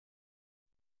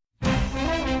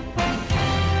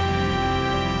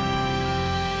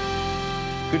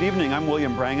Good evening. I'm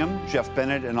William Brangham. Jeff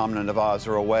Bennett and Amna Nawaz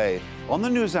are away. On the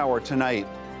NewsHour tonight,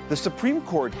 the Supreme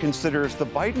Court considers the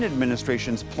Biden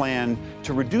administration's plan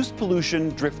to reduce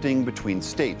pollution drifting between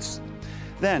states.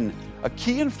 Then, a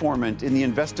key informant in the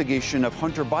investigation of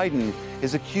Hunter Biden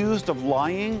is accused of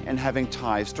lying and having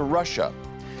ties to Russia.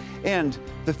 And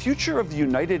the future of the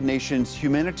United Nations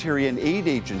Humanitarian Aid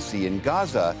Agency in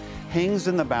Gaza hangs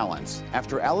in the balance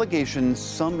after allegations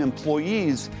some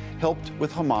employees helped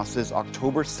with Hamas's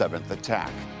October 7th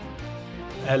attack.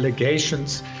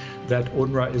 Allegations that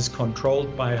UNRWA is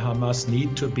controlled by Hamas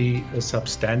need to be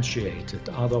substantiated.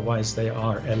 Otherwise, they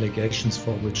are allegations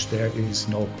for which there is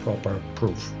no proper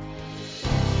proof.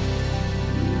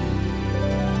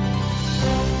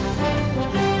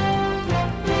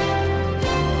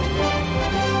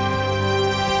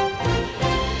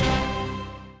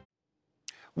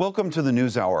 Welcome to the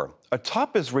NewsHour. A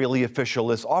top Israeli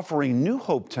official is offering new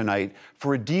hope tonight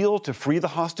for a deal to free the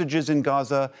hostages in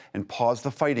Gaza and pause the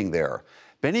fighting there.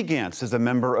 Benny Gantz is a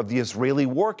member of the Israeli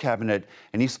War Cabinet,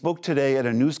 and he spoke today at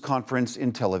a news conference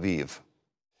in Tel Aviv.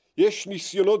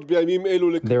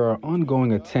 There are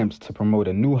ongoing attempts to promote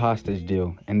a new hostage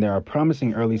deal, and there are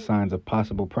promising early signs of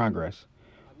possible progress.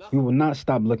 We will not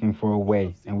stop looking for a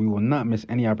way, and we will not miss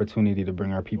any opportunity to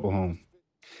bring our people home.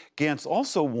 Gantz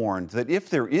also warned that if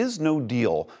there is no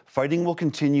deal, fighting will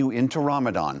continue into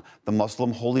Ramadan, the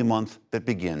Muslim holy month that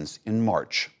begins in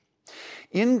March.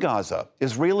 In Gaza,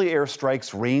 Israeli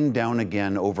airstrikes rained down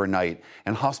again overnight,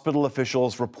 and hospital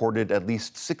officials reported at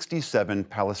least 67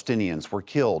 Palestinians were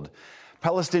killed.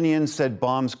 Palestinians said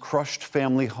bombs crushed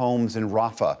family homes in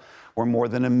Rafah, where more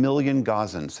than 1 million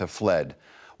Gazans have fled.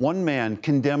 One man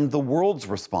condemned the world's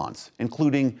response,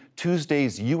 including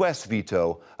Tuesday's U.S.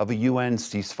 veto of a UN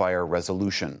ceasefire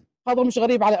resolution.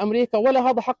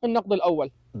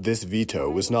 This veto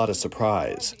was not a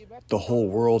surprise. The whole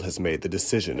world has made the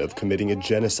decision of committing a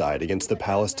genocide against the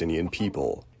Palestinian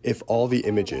people. If all the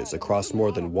images across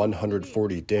more than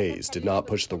 140 days did not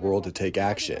push the world to take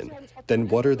action, then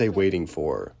what are they waiting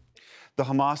for? The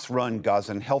Hamas-run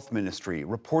Gazan Health Ministry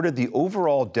reported the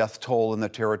overall death toll in the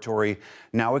territory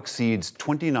now exceeds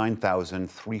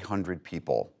 29,300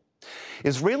 people.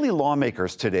 Israeli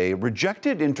lawmakers today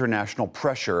rejected international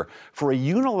pressure for a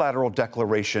unilateral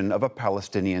declaration of a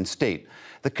Palestinian state.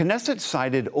 The Knesset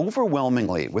sided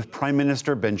overwhelmingly with Prime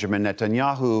Minister Benjamin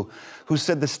Netanyahu, who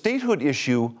said the statehood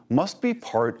issue must be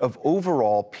part of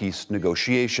overall peace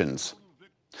negotiations.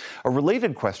 A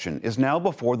related question is now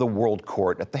before the World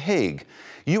Court at The Hague.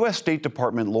 U.S. State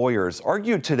Department lawyers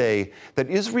argued today that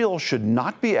Israel should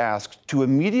not be asked to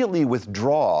immediately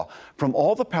withdraw from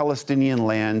all the Palestinian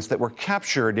lands that were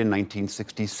captured in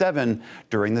 1967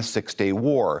 during the Six-Day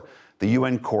War. The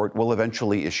UN court will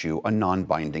eventually issue a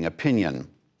non-binding opinion.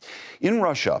 In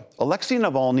Russia, Alexei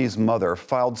Navalny's mother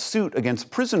filed suit against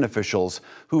prison officials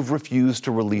who've refused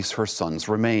to release her son's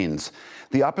remains.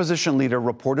 The opposition leader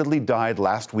reportedly died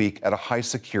last week at a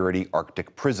high-security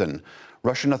Arctic prison.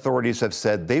 Russian authorities have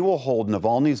said they will hold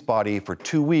Navalny's body for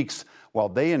 2 weeks while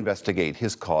they investigate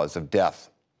his cause of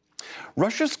death.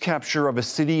 Russia's capture of a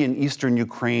city in eastern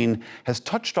Ukraine has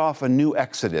touched off a new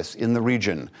exodus in the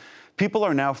region. People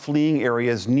are now fleeing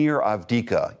areas near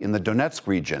Avdiivka in the Donetsk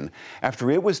region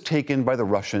after it was taken by the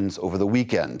Russians over the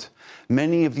weekend.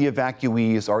 Many of the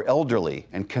evacuees are elderly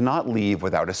and cannot leave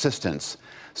without assistance.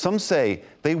 Some say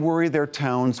they worry their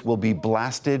towns will be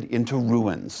blasted into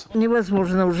ruins. It's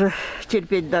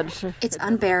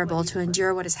unbearable to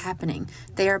endure what is happening.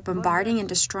 They are bombarding and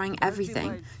destroying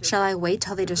everything. Shall I wait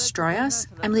till they destroy us?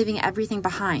 I'm leaving everything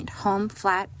behind. Home,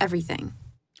 flat, everything.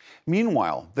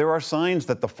 Meanwhile, there are signs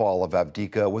that the fall of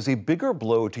Avdiivka was a bigger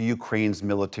blow to Ukraine's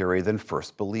military than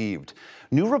first believed.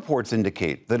 New reports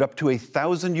indicate that up to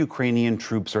 1,000 Ukrainian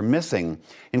troops are missing,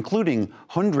 including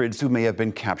hundreds who may have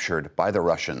been captured by the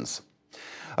Russians.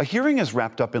 A hearing is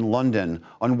wrapped up in London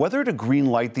on whether to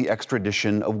greenlight the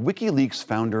extradition of WikiLeaks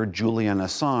founder Julian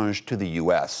Assange to the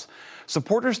U.S.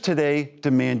 Supporters today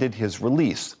demanded his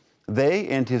release. They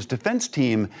and his defense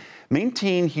team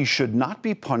maintain he should not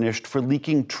be punished for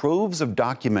leaking troves of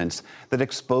documents that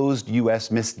exposed U.S.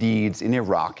 misdeeds in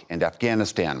Iraq and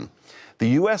Afghanistan. The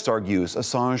U.S. argues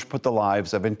Assange put the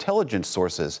lives of intelligence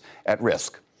sources at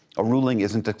risk. A ruling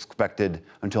isn't expected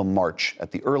until March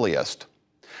at the earliest.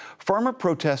 Farmer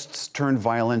protests turned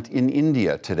violent in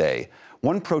India today.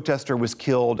 One protester was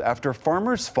killed after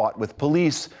farmers fought with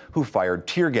police who fired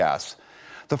tear gas.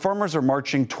 The farmers are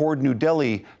marching toward New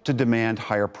Delhi to demand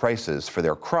higher prices for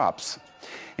their crops.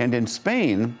 And in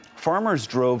Spain, farmers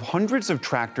drove hundreds of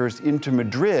tractors into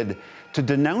Madrid to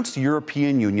denounce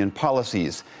European Union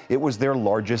policies. It was their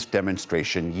largest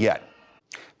demonstration yet.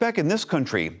 Back in this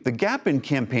country, the gap in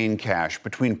campaign cash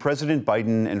between President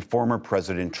Biden and former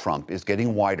President Trump is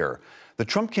getting wider. The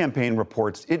Trump campaign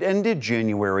reports it ended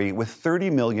January with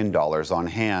 $30 million on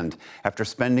hand after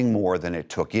spending more than it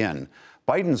took in.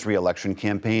 Biden's re-election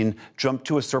campaign jumped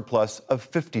to a surplus of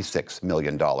 $56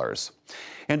 million.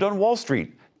 And on Wall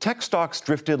Street, tech stocks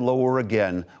drifted lower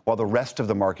again while the rest of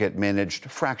the market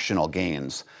managed fractional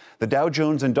gains. The Dow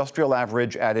Jones Industrial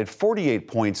Average added 48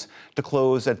 points to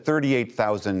close at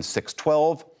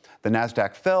 38,612. The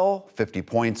Nasdaq fell 50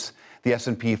 points. The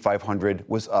S&P 500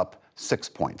 was up 6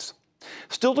 points.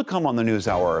 Still to come on the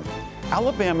NewsHour,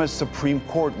 Alabama's Supreme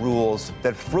Court rules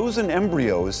that frozen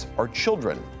embryos are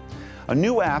children. A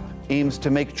new app aims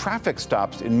to make traffic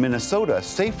stops in Minnesota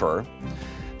safer.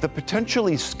 The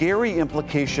potentially scary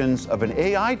implications of an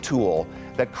AI tool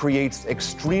that creates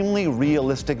extremely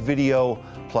realistic video,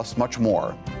 plus much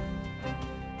more.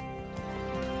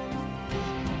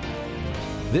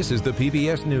 This is the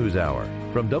PBS NewsHour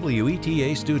from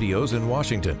WETA Studios in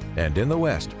Washington and in the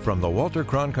West from the Walter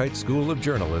Cronkite School of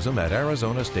Journalism at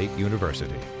Arizona State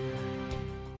University.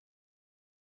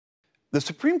 The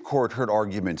Supreme Court heard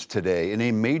arguments today in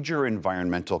a major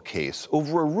environmental case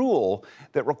over a rule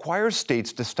that requires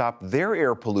states to stop their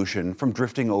air pollution from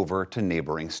drifting over to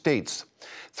neighboring states.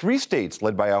 3 states,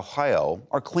 led by Ohio,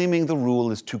 are claiming the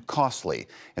rule is too costly,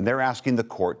 and they're asking the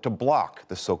court to block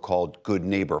the so-called Good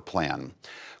Neighbor Plan.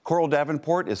 Coral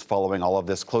Davenport is following all of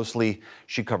this closely.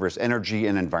 She covers energy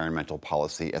and environmental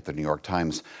policy at the New York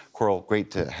Times. Coral,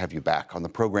 great to have you back on the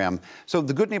program. So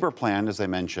the Good Neighbor Plan, as I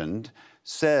mentioned,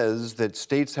 says that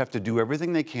states have to do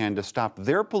everything they can to stop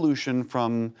their pollution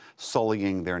from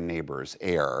sullying their neighbors'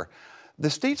 air. The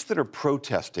states that are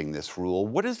protesting this rule,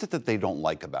 what is it that they don't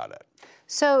like about it?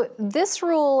 So this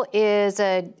rule is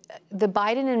the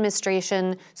Biden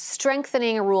administration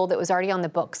strengthening a rule that was already on the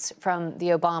books from the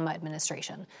Obama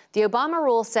administration. The Obama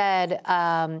rule said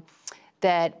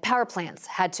that power plants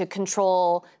had to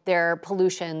control their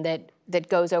pollution that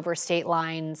goes over state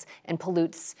lines and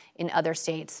pollutes in other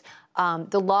states.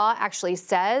 The law actually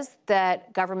says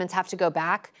that governments have to go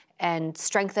back and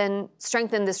strengthen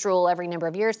this rule every number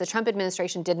of years. The Trump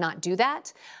administration did not do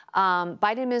that.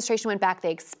 Biden administration went back,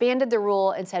 they expanded the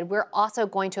rule and said, we're also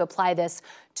going to apply this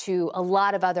to a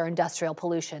lot of other industrial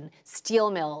pollution,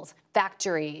 steel mills,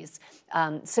 factories,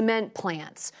 cement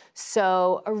plants.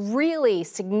 So a really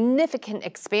significant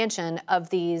expansion of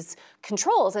these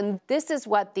controls. And this is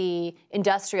what the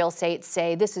industrial states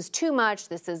say. This is too much.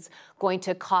 This is going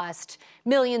to cost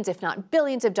millions, if not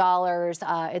billions of dollars.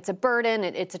 It's a burden.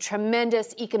 It's a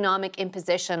tremendous economic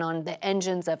imposition on the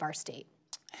engines of our state.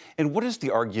 And what is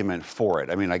the argument for it?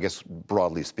 I mean, I guess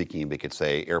broadly speaking, we could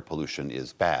say air pollution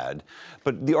is bad.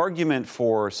 But the argument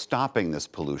for stopping this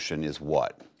pollution is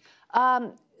what?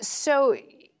 So,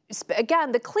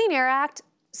 again, the Clean Air Act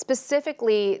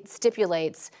specifically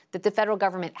stipulates that the federal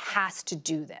government has to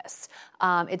do this.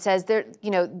 It says there,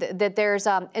 that there's,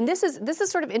 and this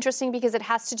is sort of interesting because it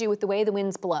has to do with the way the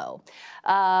winds blow.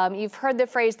 You've heard the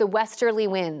phrase the westerly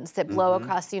winds that blow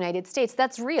across the United States.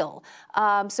 That's real.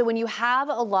 So when you have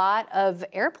a lot of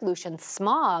air pollution,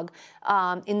 smog,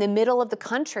 in the middle of the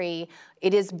country,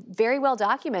 it is very well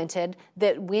documented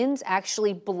that winds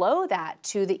actually blow that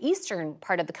to the eastern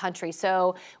part of the country.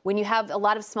 So when you have a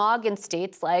lot of smog in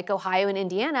states like Ohio and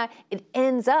Indiana, it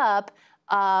ends up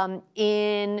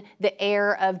in the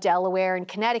air of Delaware and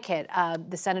Connecticut.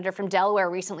 The senator from Delaware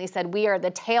recently said, we are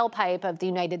the tailpipe of the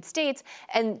United States.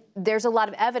 And there's a lot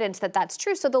of evidence that that's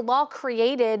true. So the law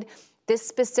created this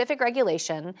specific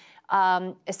regulation,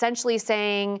 essentially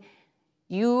saying,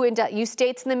 you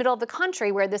states in the middle of the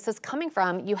country where this is coming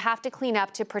from, you have to clean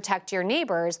up to protect your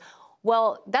neighbors.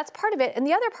 Well, that's part of it. And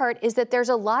the other part is that there's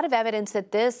a lot of evidence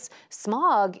that this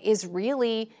smog is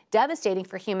really devastating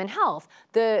for human health.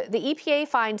 The EPA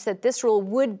finds that this rule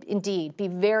would indeed be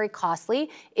very costly.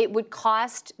 It would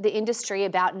cost the industry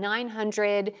about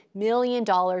 $900 million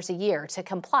a year to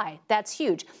comply. That's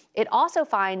huge. It also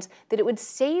finds that it would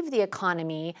save the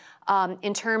economy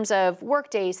in terms of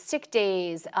work days, sick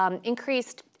days,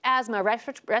 increased asthma,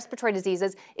 respiratory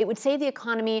diseases. It would save the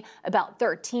economy about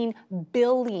 $13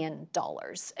 billion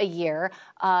a year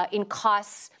in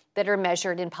costs that are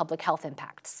measured in public health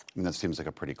impacts. And that seems like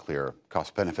a pretty clear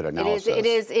cost-benefit analysis.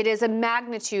 It is a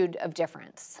magnitude of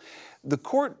difference. The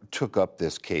court took up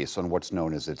this case on what's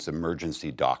known as its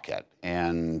emergency docket,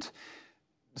 and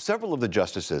several of the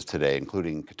justices today,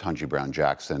 including Ketanji Brown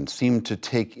Jackson, seemed to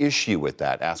take issue with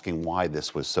that, asking why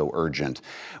this was so urgent.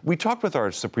 We talked with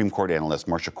our Supreme Court analyst,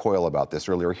 Marcia Coyle, about this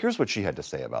earlier. Here's what she had to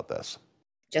say about this.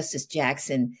 Justice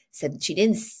Jackson said she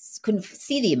couldn't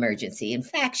see the emergency. In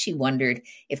fact, she wondered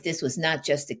if this was not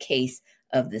just a case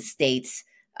of the states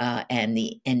and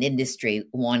industry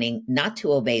wanting not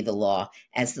to obey the law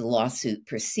as the lawsuit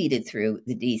proceeded through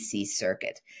the D.C.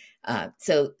 Circuit.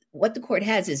 So what the court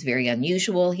has is very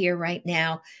unusual here right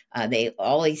now. They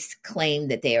always claim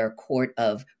that they are a court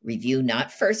of review,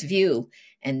 not first view,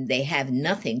 and they have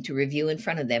nothing to review in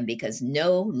front of them because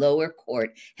no lower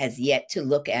court has yet to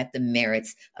look at the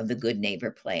merits of the Good Neighbor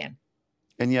Plan.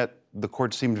 And yet the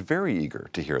court seemed very eager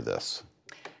to hear this.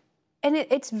 And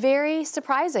it's very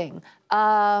surprising.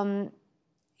 One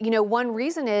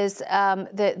reason is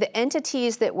the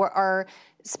entities that are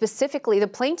specifically the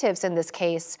plaintiffs in this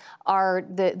case are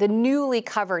the newly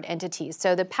covered entities.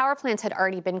 So the power plants had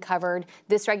already been covered.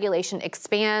 This regulation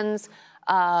expands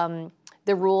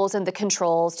the rules and the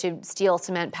controls to steel,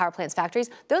 cement, power plants,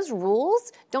 factories. Those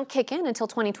rules don't kick in until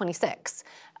 2026.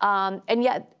 And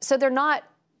yet, so they're not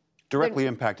directly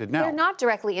impacted now. They're not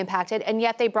directly impacted, and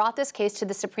yet they brought this case to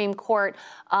the Supreme Court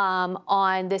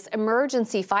on this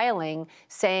emergency filing,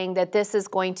 saying that this is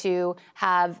going to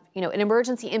have, an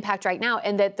emergency impact right now,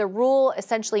 and that the rule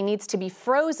essentially needs to be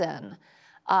frozen,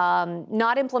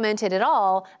 not implemented at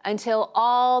all until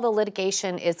all the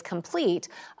litigation is complete.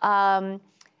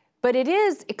 But it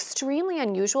is extremely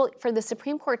unusual for the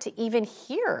Supreme Court to even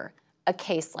hear a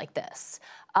case like this.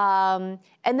 And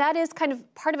that is kind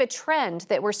of part of a trend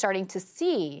that we're starting to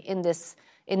see in this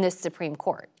Supreme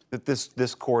Court. That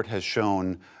this court has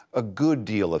shown a good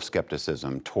deal of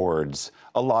skepticism towards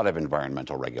a lot of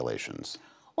environmental regulations.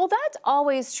 Well, that's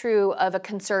always true of a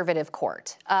conservative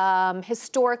court.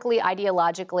 Historically,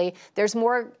 ideologically, there's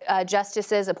more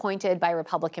justices appointed by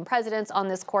Republican presidents on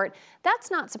this court.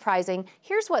 That's not surprising.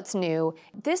 Here's what's new.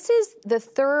 This is the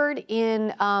third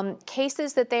in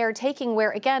cases that they are taking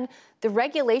where, again, the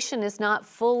regulation is not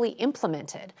fully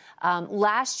implemented.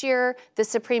 Last year, the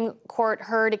Supreme Court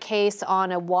heard a case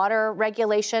on a water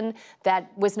regulation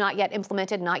that was not yet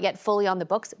implemented, not yet fully on the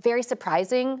books. Very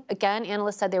surprising. Again,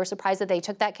 analysts said they were surprised that they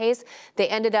took that case. They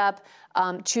ended up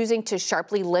choosing to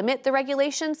sharply limit the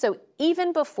regulation. So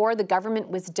even before the government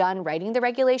was done writing the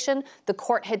regulation, the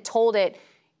court had told it,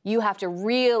 you have to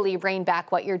really rein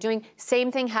back what you're doing.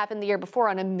 Same thing happened the year before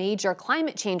on a major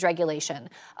climate change regulation.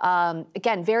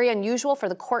 Again, very unusual for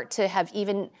the court to have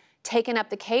even taken up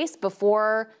the case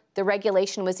before the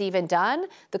regulation was even done.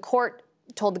 The court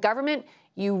told the government,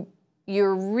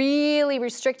 you're really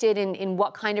restricted in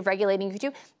what kind of regulating you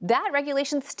can do. That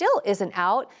regulation still isn't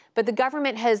out, but the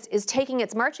government is taking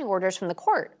its marching orders from the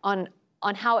court on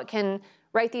how it can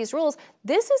write these rules.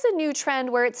 This is a new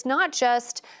trend where it's not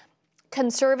just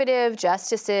conservative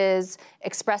justices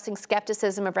expressing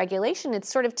skepticism of regulation. It's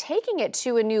sort of taking it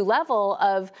to a new level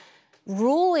of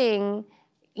ruling,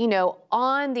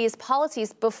 on these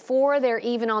policies before they're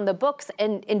even on the books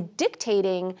and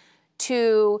dictating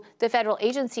to the federal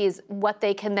agencies what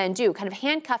they can then do, kind of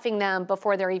handcuffing them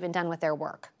before they're even done with their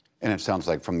work. And it sounds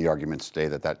like from the arguments today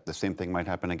that the same thing might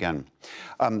happen again.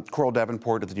 Coral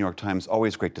Davenport of the New York Times,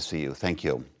 always great to see you. Thank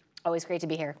you. Always great to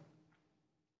be here.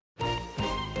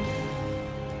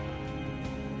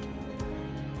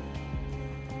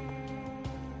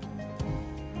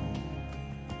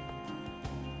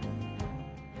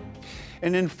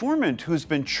 An informant who's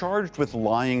been charged with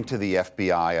lying to the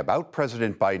FBI about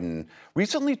President Biden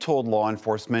recently told law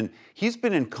enforcement he's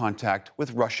been in contact with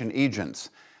Russian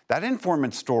agents. That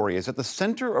informant's story is at the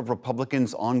center of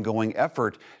Republicans' ongoing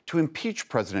effort to impeach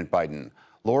President Biden.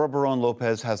 Laura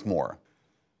Barron-Lopez has more.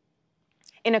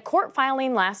 In a court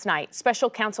filing last night, Special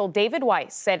Counsel David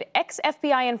Weiss said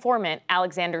ex-FBI informant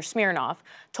Alexander Smirnov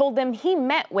told them he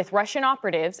met with Russian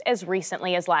operatives as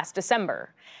recently as last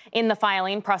December. In the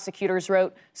filing, prosecutors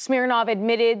wrote, Smirnov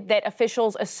admitted that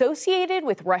officials associated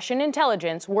with Russian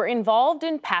intelligence were involved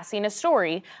in passing a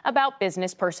story about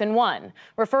business person one,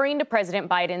 referring to President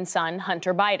Biden's son,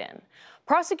 Hunter Biden.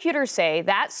 Prosecutors say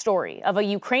that story of a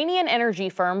Ukrainian energy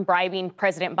firm bribing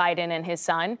President Biden and his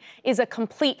son is a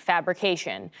complete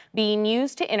fabrication being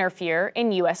used to interfere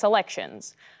in U.S.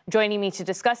 elections. Joining me to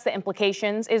discuss the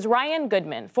implications is Ryan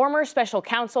Goodman, former special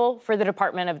counsel for the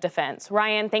Department of Defense.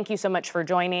 Ryan, thank you so much for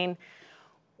joining.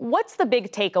 What's the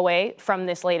big takeaway from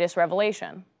this latest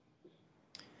revelation?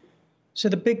 So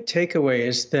the big takeaway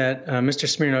is that Mr.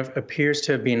 Smirnov appears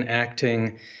to have been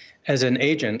acting as an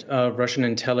agent of Russian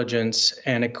intelligence,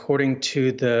 and according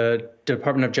to the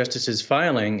Department of Justice's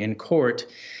filing in court,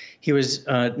 he was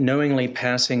knowingly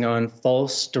passing on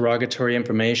false derogatory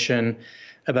information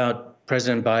about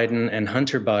President Biden and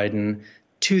Hunter Biden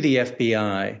to the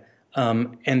FBI,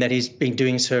 and that he's been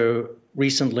doing so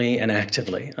recently and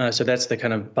actively. So that's the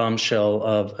kind of bombshell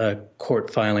of a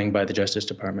court filing by the Justice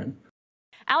Department.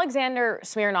 Alexander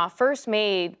Smirnov first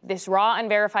made this raw,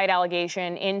 unverified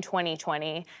allegation in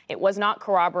 2020. It was not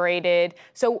corroborated.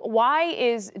 So why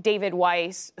is David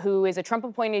Weiss, who is a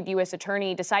Trump-appointed U.S.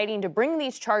 attorney, deciding to bring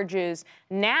these charges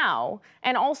now?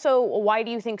 And also, why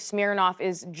do you think Smirnov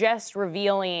is just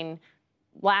revealing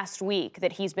last week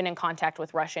that he's been in contact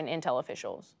with Russian intel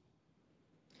officials?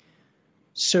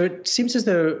 So it seems as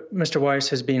though Mr. Weiss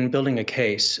has been building a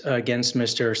case against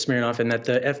Mr. Smirnov, and that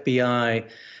the FBI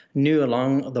knew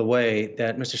along the way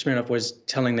that Mr. Smirnov was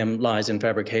telling them lies and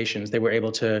fabrications. They were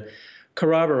able to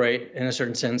corroborate, in a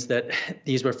certain sense, that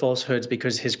these were falsehoods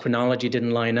because his chronology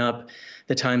didn't line up.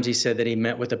 The times he said that he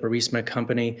met with a Burisma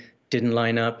company didn't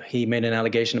line up. He made an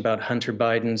allegation about Hunter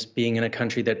Biden's being in a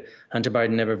country that Hunter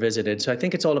Biden never visited. So I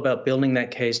think it's all about building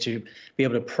that case to be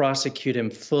able to prosecute him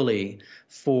fully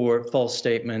for false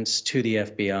statements to the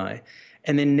FBI.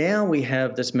 And then now we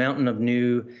have this mountain of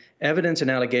new evidence and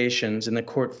allegations in the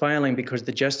court filing because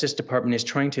the Justice Department is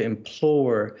trying to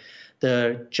implore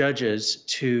the judges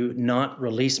to not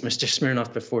release Mr.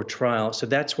 Smirnov before trial. So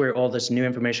that's where all this new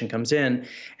information comes in.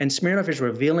 And Smirnov is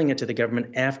revealing it to the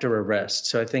government after arrest.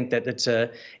 So I think that it's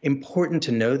important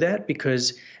to know that,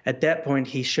 because at that point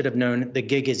he should have known the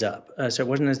gig is up. So it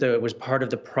wasn't as though it was part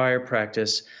of the prior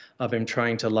practice of him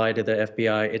trying to lie to the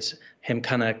FBI. It's him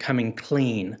kind of coming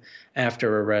clean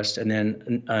after arrest and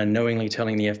then knowingly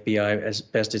telling the FBI as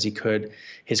best as he could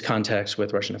his contacts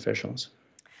with Russian officials.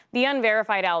 The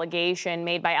unverified allegation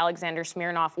made by Alexander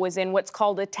Smirnov was in what's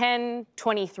called a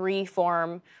 1023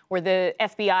 form, where the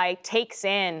FBI takes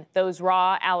in those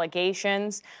raw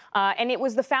allegations. And it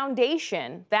was the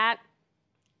foundation, that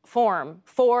form,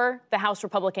 for the House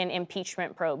Republican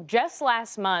impeachment probe. Just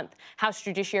last month, House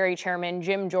Judiciary Chairman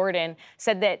Jim Jordan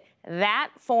said that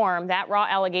that form, that raw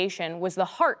allegation, was the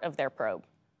heart of their probe.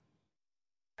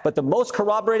 But the most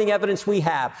corroborating evidence we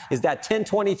have is that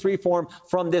 1023 form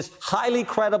from this highly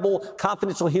credible,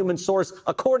 confidential human source,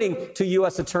 according to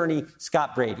U.S. Attorney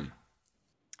Scott Brady.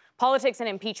 Politics and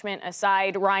impeachment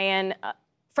aside, Ryan,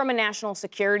 from a national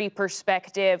security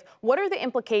perspective, what are the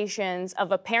implications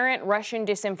of apparent Russian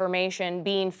disinformation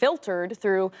being filtered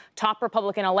through top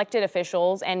Republican elected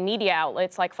officials and media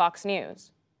outlets like Fox News?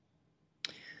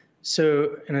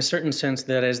 So in a certain sense,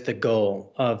 that is the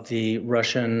goal of the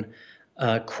Russian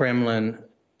Kremlin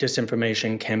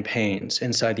disinformation campaigns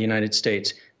inside the United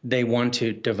States. They want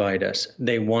to divide us.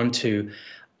 They want to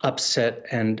upset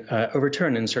and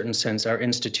overturn, in a certain sense, our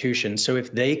institutions. So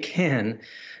if they can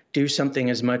do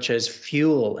something as much as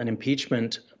fuel an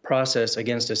impeachment process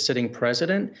against a sitting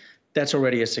president, that's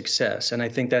already a success. And I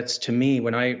think that's, to me,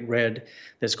 when I read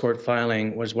this court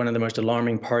filing, was one of the most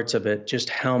alarming parts of it, just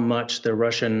how much the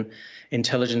Russian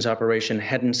intelligence operation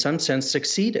had in some sense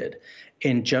succeeded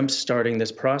in jump-starting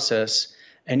this process.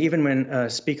 And even when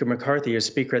Speaker McCarthy, as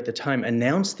Speaker at the time,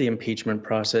 announced the impeachment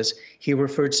process, he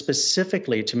referred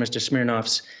specifically to Mr.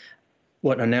 Smirnov's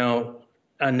what are now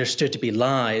understood to be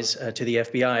lies to the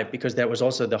FBI, because that was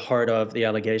also the heart of the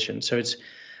allegation. So it's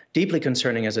deeply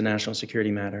concerning as a national security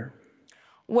matter.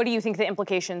 What do you think the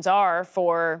implications are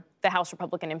for the House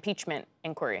Republican impeachment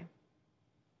inquiry?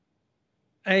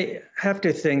 I have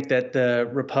to think that the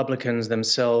Republicans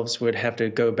themselves would have to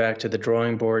go back to the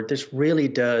drawing board. This really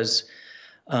does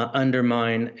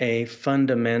undermine a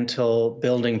fundamental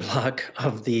building block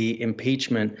of the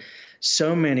impeachment.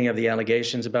 So many of the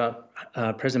allegations about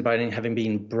President Biden having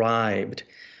been bribed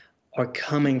are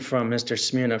coming from Mr.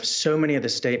 Smirnov. So many of the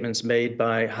statements made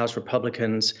by House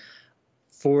Republicans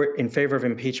in favor of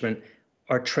impeachment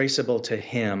are traceable to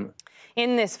him.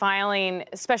 In this filing,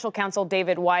 Special Counsel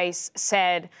David Weiss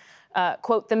said,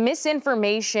 quote, "The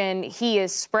misinformation he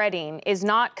is spreading is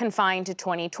not confined to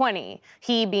 2020.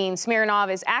 He, being Smirnov,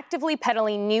 is actively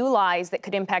peddling new lies that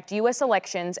could impact U.S.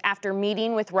 elections after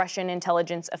meeting with Russian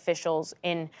intelligence officials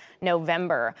in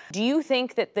November." Do you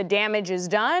think that the damage is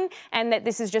done and that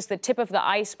this is just the tip of the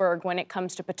iceberg when it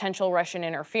comes to potential Russian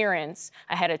interference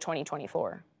ahead of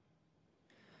 2024?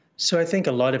 So I think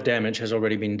a lot of damage has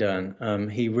already been done.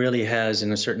 He really has,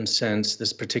 in a certain sense,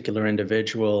 this particular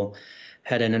individual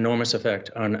had an enormous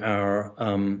effect on our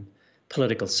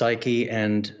political psyche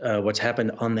and what's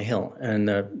happened on the Hill and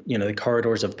the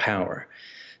corridors of power.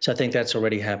 So I think that's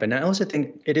already happened. I also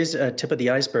think it is a tip of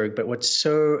the iceberg, but what's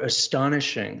so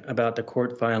astonishing about the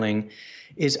court filing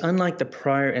is, unlike the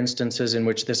prior instances in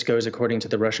which this goes according to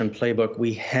the Russian playbook,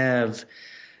 we have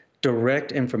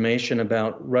direct information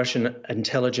about Russian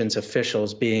intelligence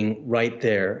officials being right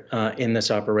there in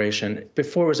this operation.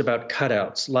 Before it was about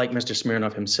cutouts, like Mr.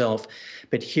 Smirnov himself,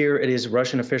 but here it is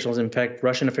Russian officials. In fact,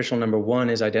 Russian official number one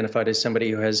is identified as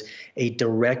somebody who has a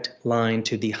direct line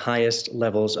to the highest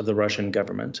levels of the Russian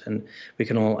government. And we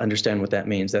can all understand what that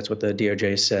means. That's what the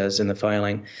DOJ says in the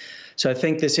filing. So I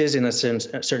think this is, in a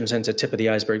certain sense, a tip of the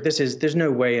iceberg. There's no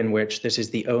way in which this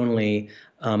is the only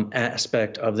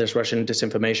aspect of this Russian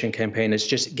disinformation campaign. It's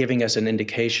just giving us an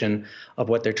indication of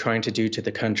what they're trying to do to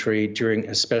the country during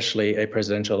especially a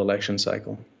presidential election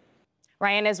cycle.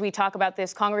 Ryan, as we talk about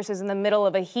this, Congress is in the middle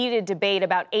of a heated debate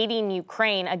about aiding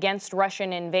Ukraine against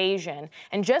Russian invasion.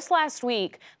 And just last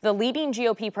week, the leading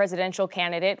GOP presidential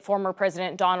candidate, former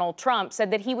President Donald Trump,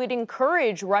 said that he would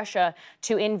encourage Russia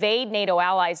to invade NATO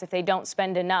allies if they don't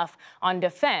spend enough on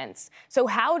defense. So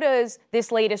how does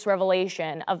this latest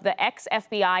revelation of the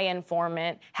ex-FBI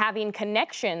informant having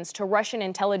connections to Russian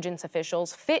intelligence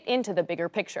officials fit into the bigger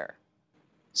picture?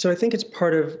 So I think it's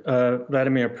part of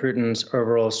Vladimir Putin's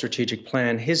overall strategic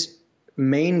plan. His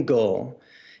main goal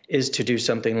is to do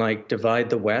something like divide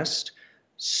the West,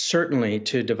 certainly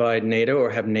to divide NATO or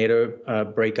have NATO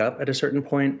break up at a certain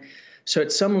point. So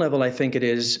at some level, I think it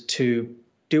is to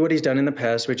do what he's done in the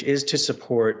past, which is to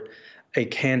support a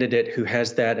candidate who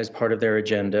has that as part of their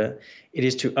agenda. It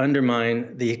is to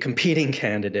undermine the competing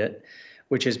candidate,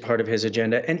 which is part of his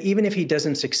agenda. And even if he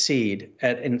doesn't succeed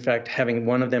at, in fact, having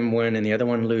one of them win and the other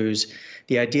one lose,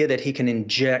 the idea that he can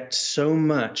inject so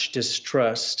much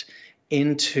distrust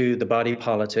into the body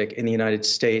politic in the United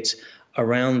States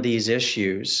around these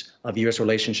issues of U.S.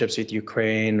 relationships with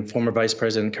Ukraine, former vice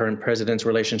president, current president's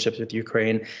relationships with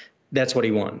Ukraine, that's what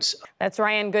he wants. That's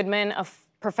Ryan Goodman, a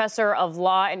professor of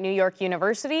law at New York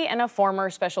University and a former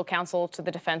special counsel to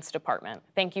the Defense Department.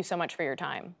 Thank you so much for your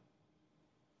time.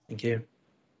 Thank you.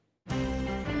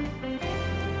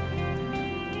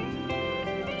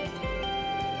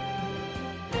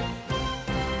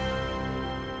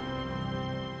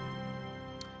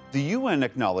 The UN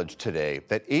acknowledged today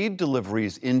that aid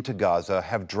deliveries into Gaza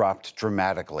have dropped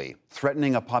dramatically,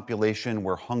 threatening a population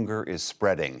where hunger is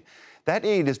spreading. That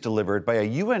aid is delivered by a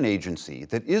UN agency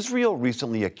that Israel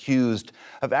recently accused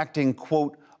of acting,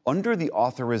 quote, under the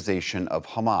authorization of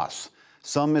Hamas.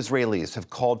 Some Israelis have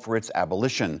called for its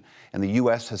abolition, and the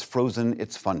U.S. has frozen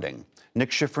its funding.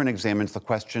 Nick Schifrin examines the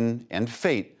question and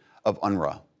fate of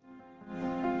UNRWA.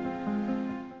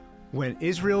 When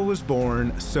Israel was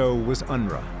born, so was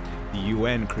UNRWA. The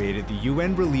UN created the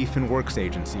UN Relief and Works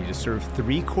Agency to serve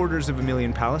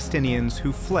 750,000 Palestinians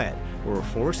who fled or were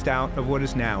forced out of what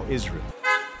is now Israel.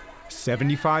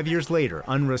 75 years later,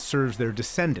 UNRWA serves their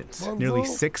descendants, nearly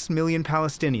 6 million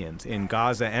Palestinians in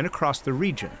Gaza and across the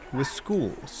region, with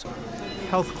schools,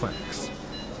 health clinics,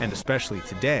 and especially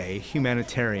today,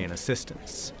 humanitarian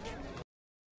assistance.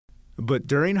 But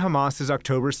during Hamas's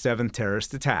October 7th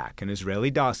terrorist attack, an Israeli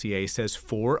dossier says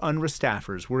 4 UNRWA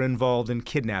staffers were involved in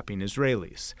kidnapping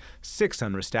Israelis. 6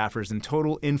 UNRWA staffers in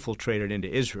total infiltrated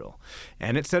into Israel.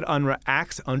 And it said UNRWA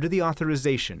acts under the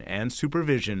authorization and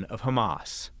supervision of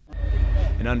Hamas.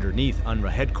 And underneath UNRWA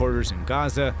headquarters in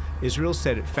Gaza, Israel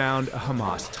said it found a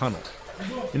Hamas tunnel.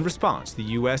 In response, the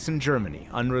U.S. and Germany,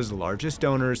 UNRWA's largest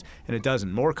donors, and a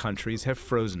dozen more countries have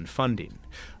frozen funding.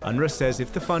 UNRWA says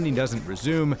if the funding doesn't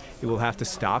resume, it will have to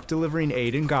stop delivering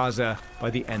aid in Gaza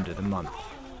by the end of the month.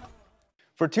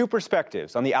 For 2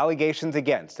 perspectives on the allegations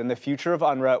against and the future of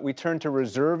UNRWA, we turn to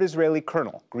Reserve Israeli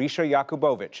Colonel Grisha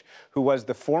Yakubovich, who was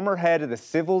the former head of the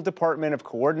Civil Department of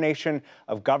Coordination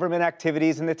of Government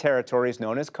Activities in the Territories,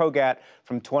 known as COGAT,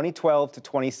 from 2012 to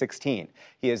 2016.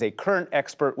 He is a current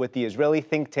expert with the Israeli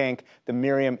think tank, the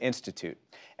Miriam Institute.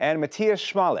 And Matthias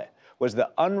Schmale was the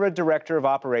UNRWA Director of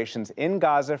Operations in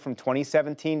Gaza from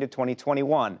 2017 to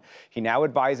 2021. He now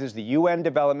advises the UN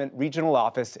Development Regional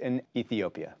Office in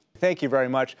Ethiopia. Thank you very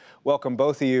much. Welcome,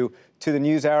 both of you, to the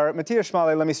NewsHour. Matthias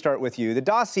Schmale, let me start with you. The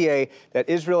dossier that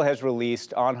Israel has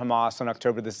released on Hamas on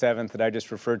October the 7th that I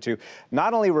just referred to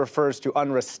not only refers to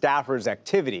UNRWA staffers'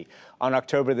 activity on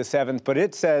October the 7th, but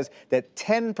it says that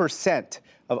 10%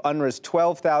 of UNRWA's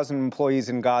 12,000 employees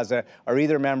in Gaza are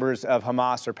either members of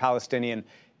Hamas or Palestinian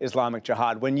Islamic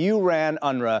Jihad. When you ran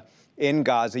UNRWA in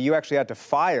Gaza, you actually had to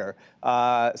fire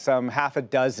some half a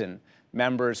dozen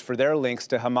members for their links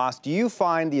to Hamas. Do you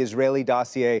find the Israeli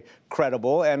dossier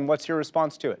credible, and what's your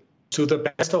response to it? To the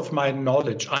best of my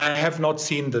knowledge, I have not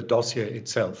seen the dossier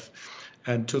itself.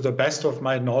 And to the best of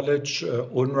my knowledge,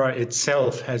 UNRWA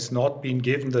itself has not been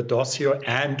given the dossier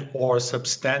and or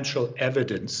substantial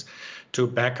evidence to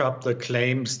back up the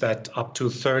claims that up to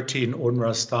 13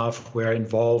 UNRWA staff were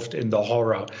involved in the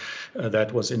horror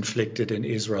that was inflicted in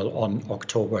Israel on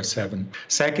October 7.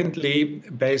 Secondly,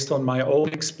 based on my own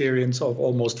experience of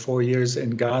almost 4 years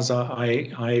in Gaza,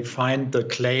 I find the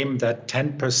claim that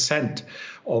 10%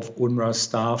 of UNRWA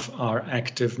staff are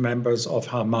active members of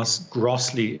Hamas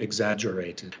grossly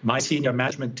exaggerated. My senior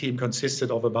management team consisted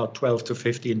of about 12 to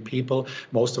 15 people,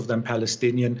 most of them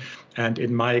Palestinian, and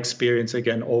in my experience,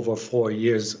 again, over 4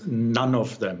 years, none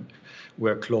of them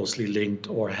were closely linked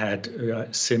or had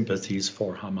sympathies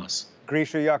for Hamas.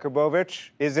 Grisha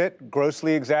Yakubovich, is it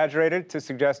grossly exaggerated to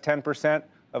suggest 10%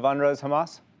 of UNRWA is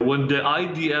Hamas? When the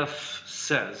IDF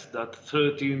says that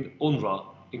 13 UNRWA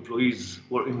employees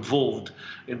were involved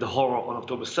in the horror on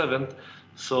October 7th,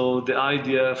 so the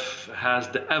IDF has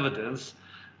the evidence,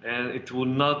 and it will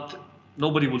not,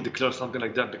 nobody will declare something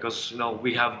like that because,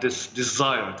 we have this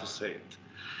desire to say it.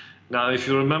 Now, if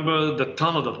you remember the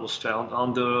tunnel that was found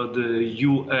under the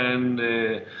UN,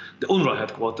 the UNRWA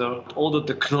headquarters, all the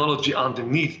technology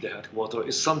underneath the headquarters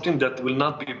is something that will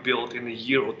not be built in a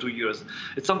year or 2 years.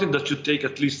 It's something that should take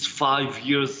at least 5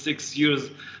 years, 6 years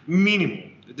minimum.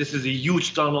 This is a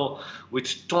huge tunnel with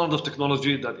tons of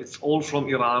technology that it's all from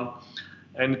Iran.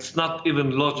 And it's not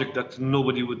even logic that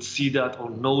nobody would see that or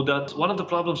know that. One of the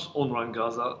problems UNRWA in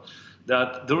Gaza,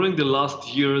 that during the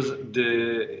last years,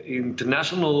 the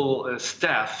international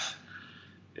staff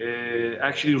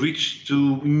actually reached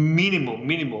to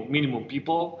minimum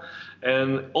people.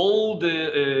 And all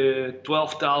the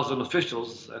 12,000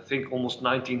 officials, I think almost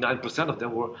 99% of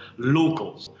them were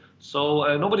locals.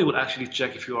 So nobody would actually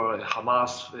check if you are a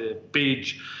Hamas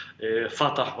page,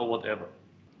 Fatah or whatever.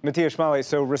 Matthias Schmale,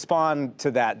 so respond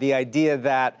to that. The idea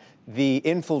that the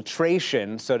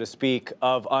infiltration, so to speak,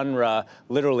 of UNRWA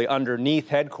literally underneath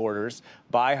headquarters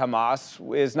by Hamas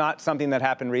is not something that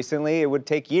happened recently. It would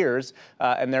take years,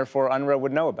 and therefore UNRWA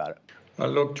would know about it. Well,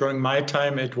 look, during my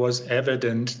time, it was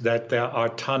evident that there are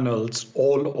tunnels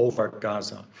all over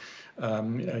Gaza.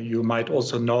 You might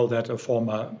also know that a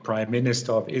former prime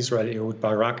minister of Israel, Ehud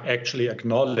Barak, actually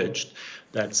acknowledged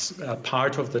that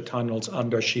part of the tunnels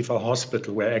under Shifa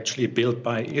Hospital were actually built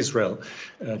by Israel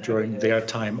during their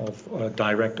time of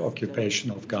direct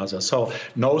occupation of Gaza. So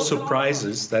no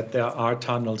surprises that there are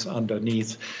tunnels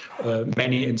underneath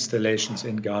many installations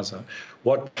in Gaza.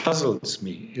 What puzzles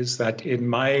me is that in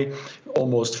my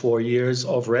almost 4 years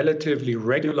of relatively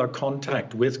regular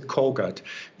contact with COGAT,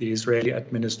 the Israeli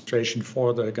administration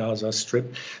for the Gaza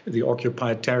Strip, the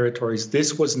occupied territories,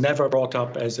 this was never brought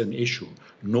up as an issue,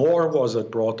 nor was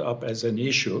it brought up as an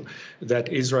issue that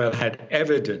Israel had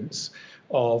evidence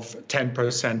of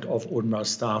 10% of UNRWA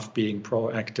staff being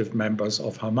proactive members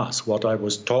of Hamas. What I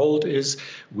was told is,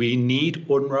 we need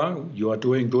UNRWA, you are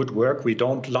doing good work, we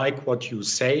don't like what you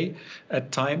say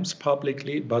at times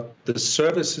publicly, but the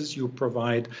services you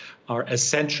provide are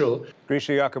essential.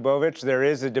 Grisha Yakubovich, there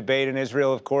is a debate in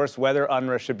Israel, of course, whether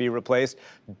UNRWA should be replaced.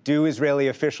 Do Israeli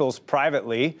officials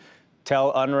privately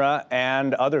tell UNRWA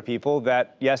and other people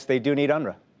that, yes, they do need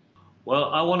UNRWA?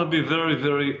 Well, I want to be very,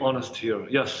 very honest here.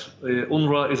 Yes,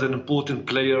 UNRWA is an important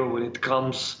player when it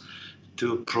comes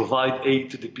to provide aid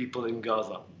to the people in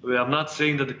Gaza. I'm not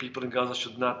saying that the people in Gaza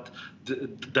should not,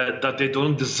 that they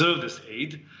don't deserve this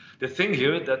aid. The thing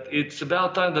here that it's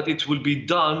about time that it will be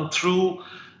done through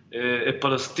a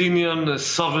Palestinian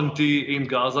sovereignty in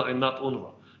Gaza and not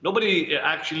UNRWA. Nobody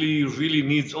actually really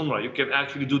needs UNRWA. You can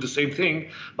actually do the same thing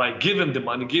by giving the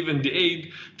money, giving the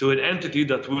aid to an entity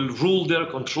that will rule there,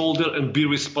 control there, and be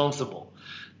responsible.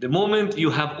 The moment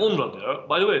you have UNRWA there,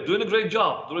 by the way, doing a great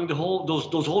job during the whole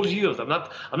those whole years. I'm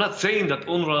not saying that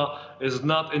UNRWA is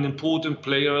not an important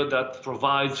player that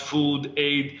provides food,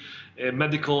 aid,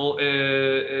 medical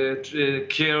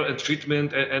care and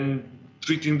treatment, and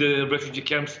treating the refugee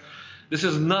camps. This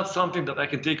is not something that I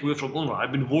can take away from UNRWA.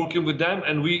 I've been working with them,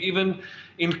 and we even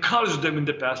encouraged them in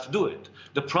the past to do it.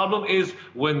 The problem is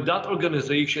when that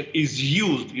organization is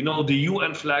used, the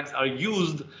UN flags are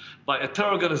used by a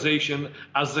terror organization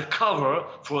as a cover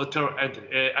for a terror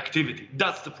activity.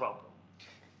 That's the problem.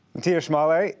 Matthias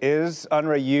Schmale, is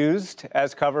UNRWA used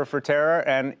as cover for terror,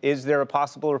 and is there a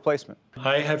possible replacement?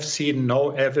 I have seen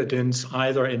no evidence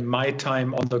either in my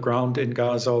time on the ground in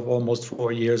Gaza of almost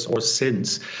 4 years or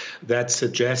since that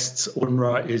suggests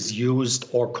UNRWA is used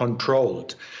or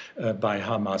controlled by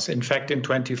Hamas. In fact, in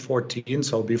 2014,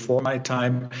 so before my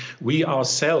time, we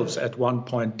ourselves at one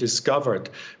point discovered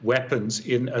weapons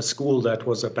in a school that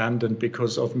was abandoned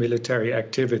because of military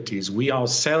activities. We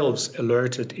ourselves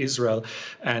alerted Israel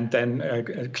and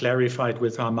then clarified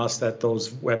with Hamas that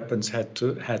those weapons had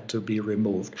to be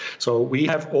removed. So we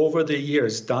have over the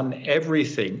years done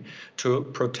everything to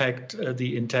protect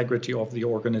the integrity of the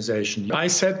organization. I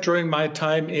said during my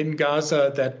time in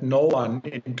Gaza that no one,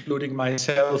 including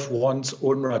myself, wants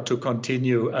UNRWA to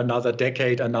continue another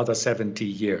decade, another 70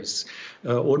 years.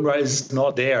 UNRWA is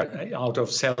not there out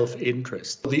of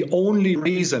self-interest. The only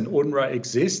reason UNRWA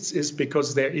exists is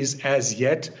because there is as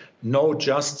yet no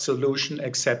just solution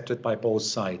accepted by both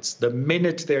sides. The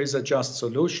minute there is a just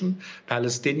solution,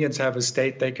 Palestinians have a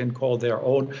state they can call their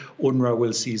own, UNRWA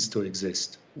will cease to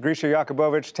exist. Grisha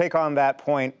Jakubowicz, take on that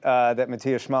point that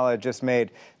Matthias Schmale just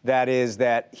made. That is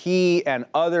that he and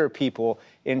other people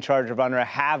in charge of UNRWA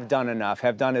have done enough,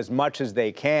 have done as much as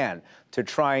they can to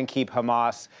try and keep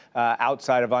Hamas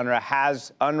outside of UNRWA.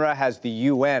 Has the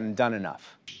UN done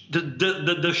enough?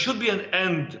 There should be an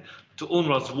end to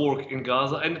UNRWA's work in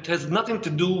Gaza, and it has nothing to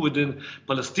do with the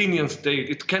Palestinian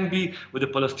state. It can be with a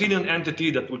Palestinian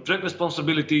entity that will take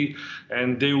responsibility,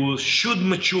 and they should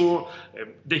mature.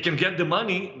 They can get the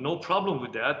money, no problem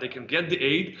with that. They can get the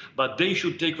aid, but they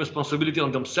should take responsibility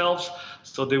on themselves,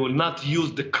 so they will not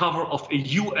use the cover of a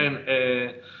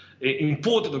UN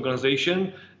important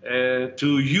organization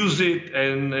to use it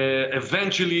and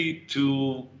eventually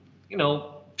to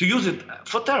use it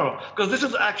for terror, because this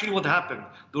is actually what happened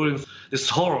during this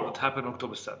horror that happened on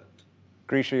October 7th.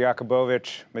 Grisha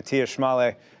Jakubowicz, Matthias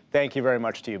Schmale, thank you very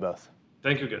much to you both.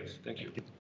 Thank you, guys. Thank you.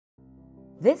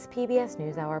 This PBS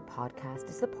NewsHour podcast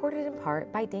is supported in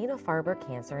part by Dana-Farber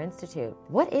Cancer Institute.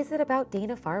 What is it about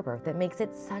Dana-Farber that makes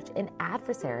it such an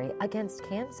adversary against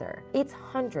cancer? It's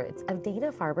hundreds of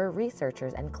Dana-Farber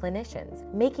researchers and clinicians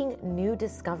making new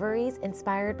discoveries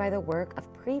inspired by the work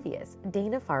of previous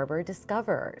Dana-Farber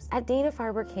discoverers. At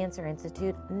Dana-Farber Cancer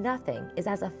Institute, nothing is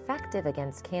as effective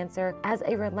against cancer as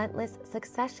a relentless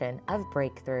succession of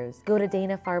breakthroughs. Go to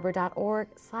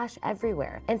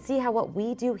danafarber.org/everywhere and see how what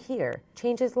we do here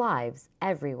changes lives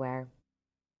everywhere.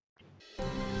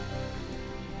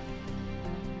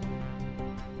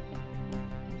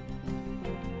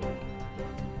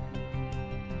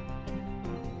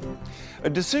 A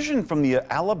decision from the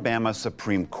Alabama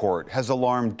Supreme Court has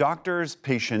alarmed doctors,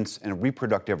 patients, and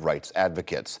reproductive rights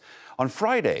advocates. On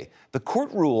Friday, the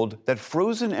court ruled that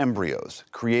frozen embryos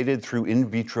created through in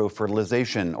vitro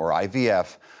fertilization, or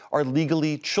IVF, are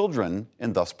legally children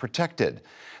and thus protected.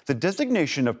 The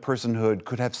designation of personhood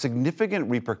could have significant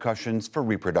repercussions for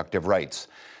reproductive rights.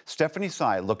 Stephanie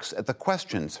Tsai looks at the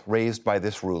questions raised by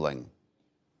this ruling.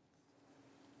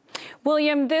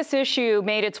 William, this issue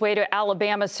made its way to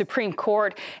Alabama's Supreme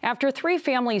Court after 3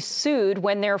 families sued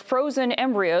when their frozen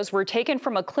embryos were taken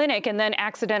from a clinic and then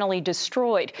accidentally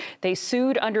destroyed. They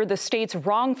sued under the state's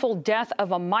Wrongful Death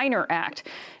of a Minor Act.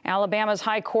 Alabama's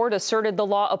High Court asserted the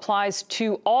law applies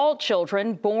to all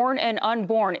children, born and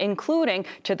unborn, including,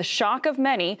 to the shock of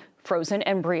many, frozen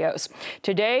embryos.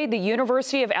 Today, the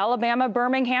University of Alabama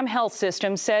Birmingham Health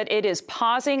System said it is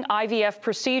pausing IVF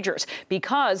procedures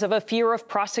because of a fear of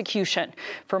prosecution.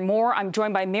 For more, I'm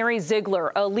joined by Mary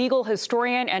Ziegler, a legal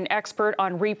historian and expert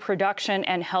on reproduction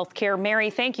and health care.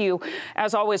 Mary, thank you,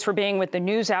 as always, for being with the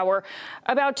NewsHour.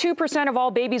 About 2% of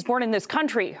all babies born in this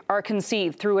country are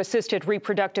conceived through assisted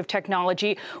reproductive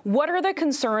technology. What are the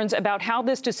concerns about how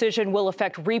this decision will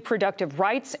affect reproductive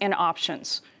rights and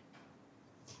options?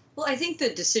 Well, I think the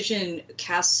decision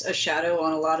casts a shadow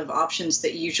on a lot of options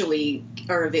that usually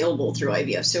are available through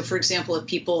IVF. So, for example, if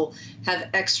people have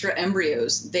extra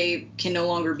embryos, they can no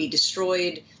longer be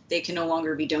destroyed. They can no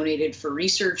longer be donated for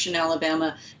research in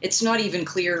Alabama. It's not even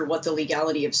clear what the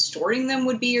legality of storing them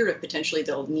would be, or if potentially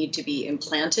they'll need to be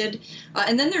implanted.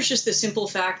 And then there's just the simple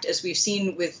fact, as we've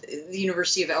seen with the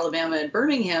University of Alabama and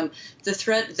Birmingham, the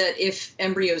threat that if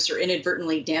embryos are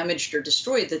inadvertently damaged or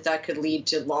destroyed, that could lead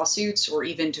to lawsuits or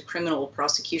even to criminal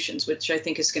prosecutions, which I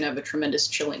think is going to have a tremendous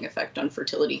chilling effect on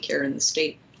fertility care in the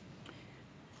state.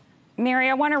 Mary,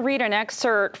 I want to read an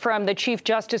excerpt from the Chief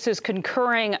Justice's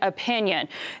concurring opinion.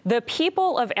 The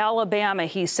people of Alabama,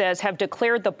 he says, have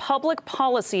declared the public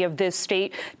policy of this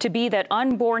state to be that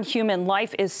unborn human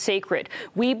life is sacred.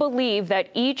 We believe that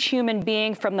each human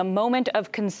being from the moment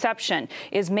of conception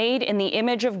is made in the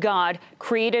image of God,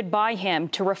 created by him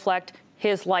to reflect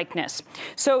his likeness.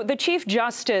 So the Chief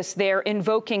Justice there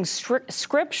invoking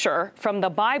scripture from the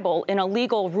Bible in a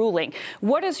legal ruling.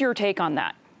 What is your take on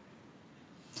that?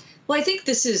 Well, I think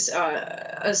this is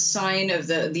a sign of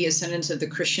the ascendance of the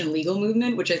Christian legal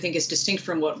movement, which I think is distinct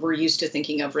from what we're used to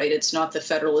thinking of, right? It's not the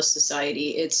Federalist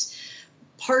Society. It's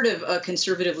part of a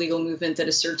conservative legal movement that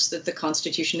asserts that the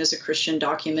Constitution is a Christian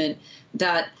document,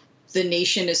 that the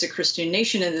nation is a Christian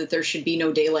nation, and that there should be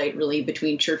no daylight really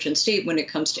between church and state when it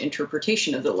comes to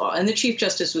interpretation of the law. And the Chief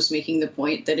Justice was making the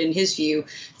point that in his view,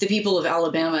 the people of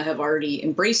Alabama have already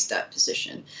embraced that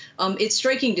position. It's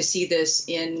striking to see this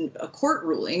in a court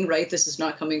ruling, right? This is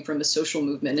not coming from a social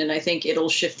movement. And I think it'll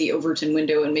shift the Overton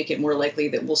window and make it more likely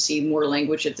that we'll see more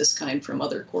language of this kind from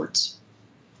other courts.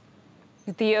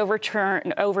 The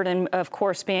Overton, of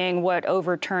course, being what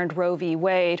overturned Roe v.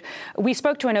 Wade. We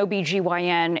spoke to an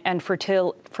OBGYN and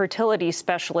fertility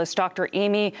specialist, Dr.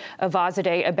 Amy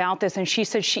Avazadeh, about this, and she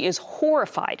said she is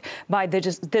horrified by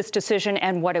this decision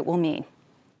and what it will mean.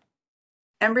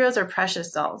 Embryos are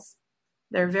precious cells.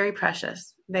 They're very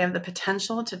precious. They have the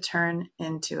potential to turn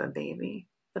into a baby,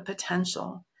 the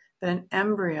potential. But an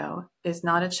embryo is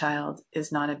not a child,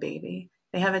 is not a baby.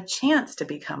 They have a chance to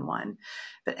become one.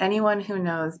 But anyone who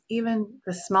knows even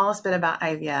the smallest bit about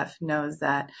IVF knows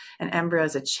that an embryo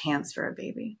is a chance for a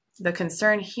baby. The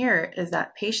concern here is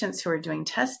that patients who are doing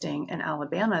testing in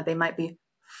Alabama, they might be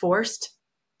forced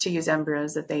to use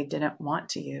embryos that they didn't want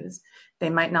to use. They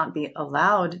might not be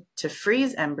allowed to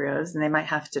freeze embryos, and they might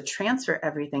have to transfer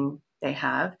everything they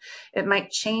have. It might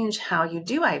change how you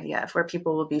do IVF, where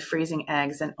people will be freezing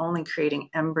eggs and only creating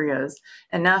embryos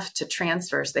enough to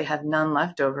transfer so they have none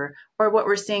left over. Or what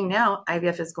we're seeing now,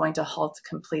 IVF is going to halt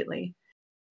completely.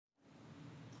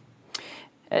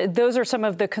 Those are some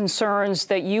of the concerns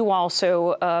that you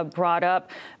also brought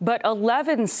up. But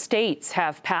 11 states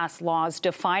have passed laws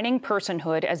defining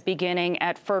personhood as beginning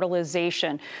at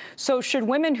fertilization. So should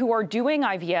women who are doing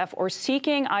IVF or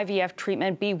seeking IVF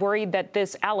treatment be worried that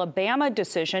this Alabama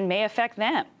decision may affect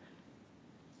them?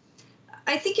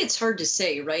 I think it's hard to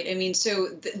say, right? I mean, so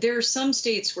there are some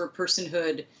states where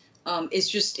personhood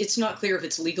it's not clear if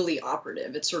it's legally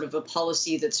operative. It's sort of a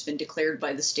policy that's been declared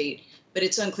by the state, but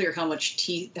it's unclear how much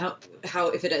teeth, how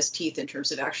if it has teeth in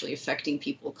terms of actually affecting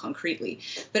people concretely.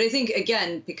 But I think,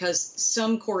 again, because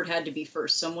some court had to be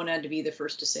first, someone had to be the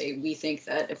first to say, we think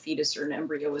that a fetus or an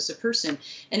embryo is a person.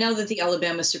 And now that the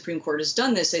Alabama Supreme Court has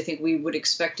done this, I think we would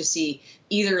expect to see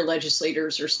either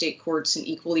legislators or state courts in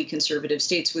equally conservative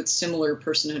states with similar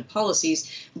personhood policies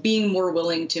being more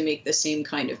willing to make the same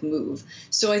kind of move.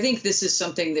 So I think this is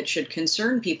something that should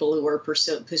concern people who are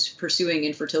pursuing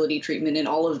infertility treatment in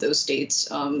all of those states,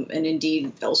 and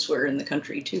indeed elsewhere in the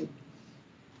country, too.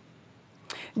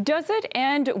 Does it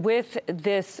end with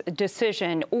this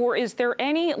decision, or is there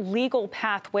any legal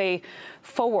pathway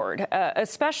forward,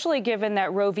 especially given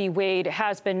that Roe v. Wade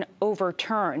has been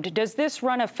overturned? Does this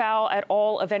run afoul at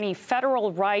all of any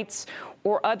federal rights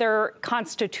or other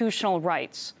constitutional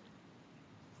rights?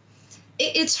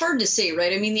 It's hard to say,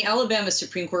 right? I mean, the Alabama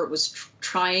Supreme Court was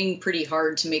trying pretty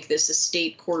hard to make this a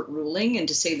state court ruling and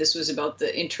to say this was about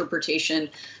the interpretation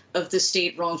of the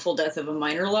state wrongful death of a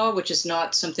minor law, which is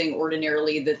not something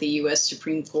ordinarily that the U.S.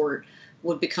 Supreme Court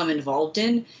would become involved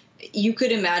in. You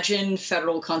could imagine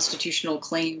federal constitutional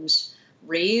claims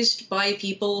raised by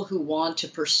people who want to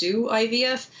pursue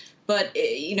IVF. But,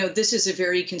 you know, this is a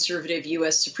very conservative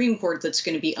U.S. Supreme Court that's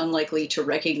going to be unlikely to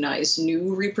recognize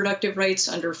new reproductive rights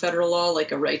under federal law,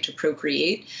 like a right to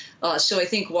procreate. So I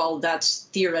think while that's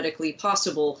theoretically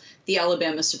possible, the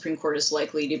Alabama Supreme Court is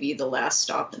likely to be the last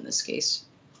stop in this case.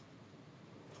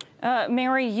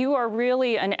 Mary, you are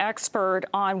really an expert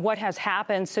on what has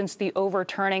happened since the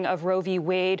overturning of Roe v.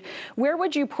 Wade. Where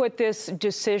would you put this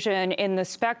decision in the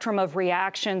spectrum of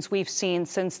reactions we've seen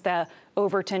since the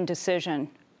Overton decision?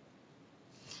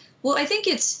 Well, I think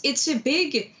it's a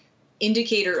big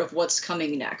indicator of what's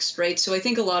coming next, right? So I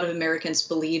think a lot of Americans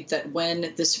believed that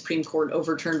when the Supreme Court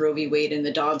overturned Roe v. Wade in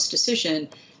the Dobbs decision,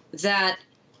 that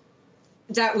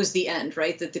was the end,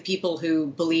 right? That the people who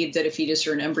believed that a fetus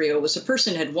or an embryo was a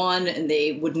person had won and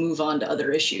they would move on to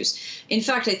other issues. In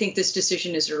fact, I think this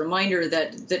decision is a reminder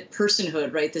that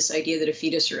personhood, right, this idea that a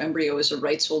fetus or embryo is a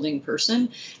rights-holding person,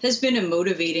 has been a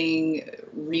motivating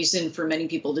reason for many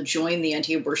people to join the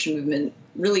anti-abortion movement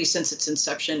really since its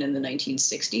inception in the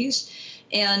 1960s.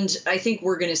 And I think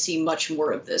we're going to see much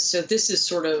more of this. So this is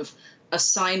sort of a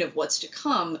sign of what's to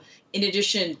come, in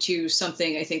addition to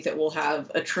something I think that will have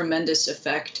a tremendous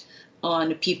effect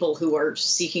on people who are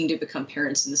seeking to become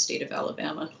parents in the state of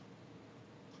Alabama.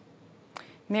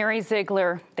 Mary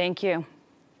Ziegler, thank you.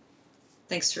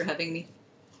 Thanks for having me.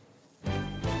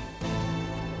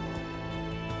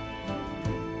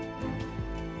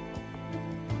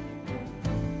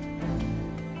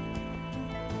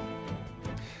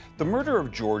 The murder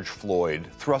of George Floyd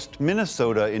thrust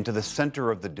Minnesota into the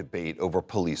center of the debate over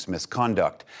police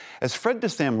misconduct. As Fred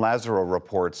DeSam Lazaro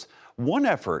reports, one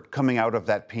effort coming out of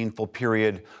that painful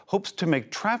period hopes to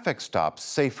make traffic stops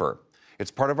safer.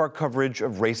 It's part of our coverage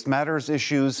of Race Matters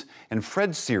issues and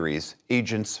Fred's series,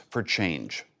 Agents for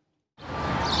Change.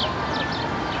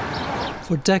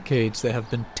 For decades, there have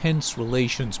been tense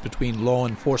relations between law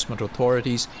enforcement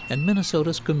authorities and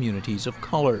Minnesota's communities of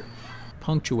color,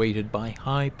 punctuated by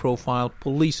high-profile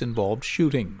police-involved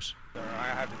shootings. I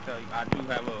have to tell you, I do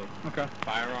have a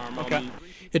firearm on me.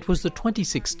 It was the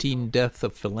 2016 death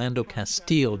of Philando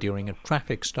Castile during a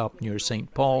traffic stop near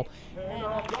St. Paul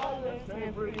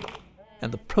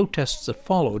and the protests that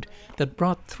followed that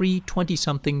brought three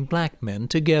 20-something black men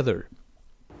together.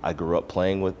 I grew up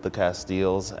playing with the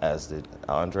Castiles, as did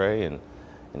Andre, and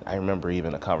I remember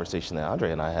even a conversation that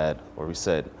Andre and I had where we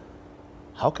said,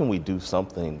 how can we do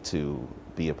something to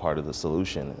be a part of the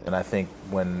solution? And I think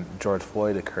when George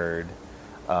Floyd occurred,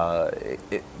 the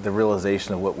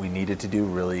realization of what we needed to do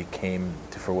really came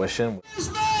to fruition.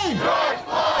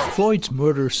 Floyd's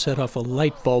murder set off a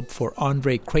light bulb for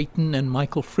Andre Creighton and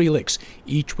Michael Frelix,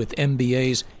 each with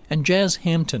MBAs, and Jazz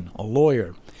Hampton, a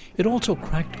lawyer. It also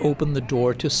cracked open the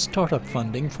door to startup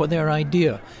funding for their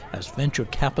idea, as venture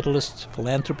capitalists,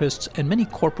 philanthropists, and many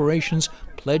corporations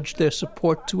pledged their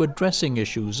support to addressing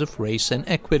issues of race and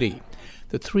equity.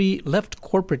 The three left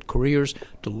corporate careers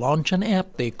to launch an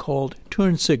app they called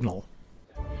Turn Signal.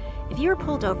 If you are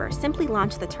pulled over, simply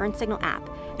launch the Turn Signal app.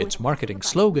 Its marketing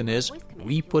slogan is,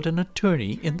 "We put an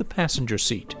attorney in the passenger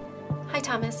seat." Hi,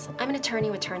 Thomas. I'm an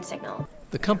attorney with Turn Signal.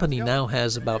 The company now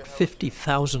has about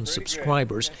 50,000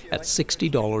 subscribers at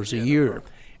 $60 a year,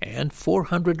 and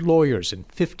 400 lawyers in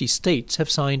 50 states have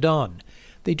signed on.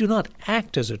 They do not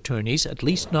act as attorneys, at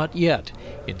least not yet.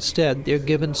 Instead, they're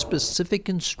given specific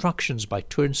instructions by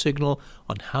Turn Signal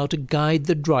on how to guide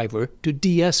the driver to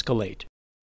de-escalate.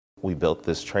 We built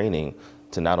this training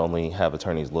to not only have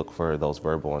attorneys look for those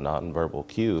verbal and nonverbal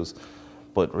cues,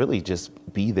 but really just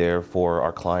be there for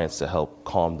our clients to help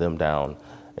calm them down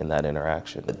in that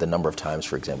interaction. The number of times,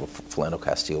 for example, Philando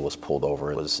Castile was pulled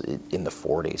over was in the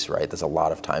 40s, right? There's a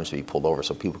lot of times to be pulled over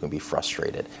so people can be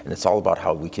frustrated. And it's all about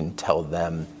how we can tell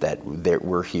them that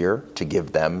we're here to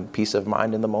give them peace of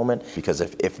mind in the moment, because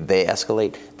if they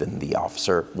escalate, then the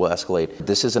officer will escalate.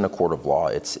 This isn't a court of law,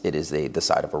 it is the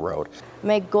side of a road.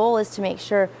 My goal is to make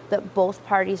sure that both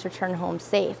parties return home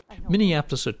safe.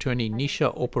 Minneapolis attorney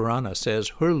Nisha Operana says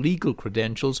her legal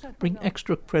credentials bring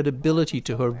extra credibility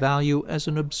to her value as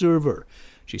an observer.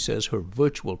 She says her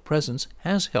virtual presence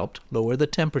has helped lower the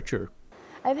temperature.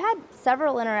 I've had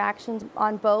several interactions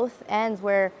on both ends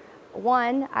where,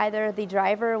 one, either the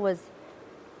driver was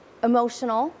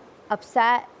emotional,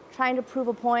 upset, trying to prove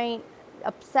a point,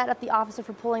 upset at the officer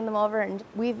for pulling them over, and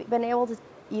we've been able to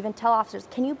even tell officers,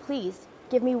 can you please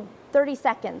give me 30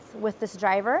 seconds with this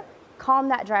driver, calm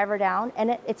that driver down,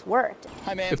 and it's worked.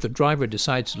 If the driver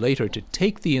decides later to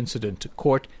take the incident to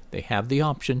court, they have the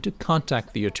option to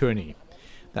contact the attorney.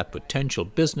 That potential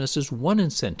business is one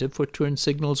incentive for Turn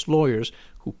Signal's lawyers,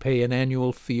 who pay an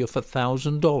annual fee of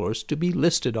 $1,000 to be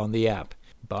listed on the app.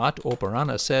 But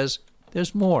Operana says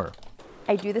there's more.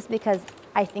 I do this because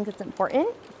I think it's important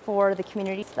for the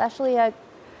community, especially a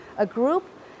group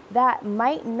that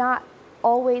might not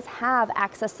always have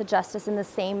access to justice in the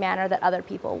same manner that other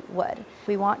people would.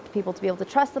 We want people to be able to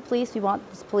trust the police. We want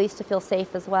the police to feel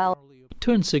safe as well.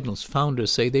 Turn Signal's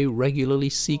founders say they regularly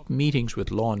seek meetings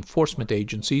with law enforcement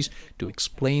agencies to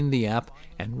explain the app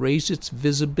and raise its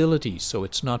visibility so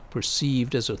it's not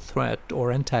perceived as a threat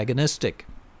or antagonistic.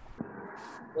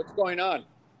 What's going on?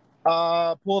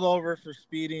 Pulled over for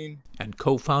speeding. And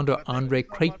co-founder Andre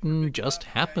Creighton just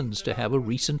happens to have a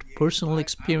recent personal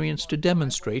experience to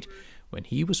demonstrate when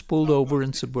he was pulled over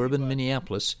in suburban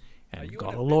Minneapolis and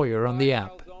got a lawyer on the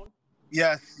app.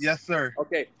 Yes, sir.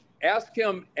 Okay, ask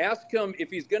him if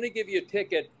he's going to give you a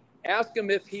ticket, ask him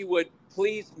if he would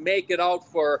please make it out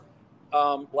for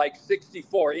like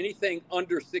 64, anything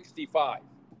under 65.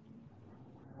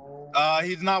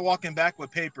 He's not walking back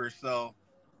with papers, so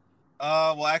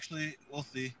well, actually, we'll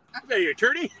see. Is that your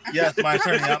attorney? Yes, my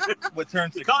attorney. Yep. With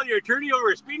Turn Signal. You call your attorney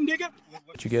over a speeding ticket?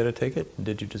 Did you get a ticket?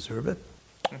 Did you deserve it?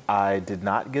 I did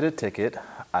not get a ticket.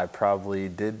 I probably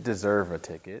did deserve a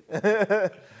ticket.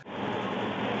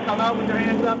 Come out with your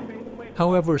hands up.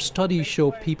 However, studies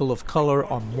show people of color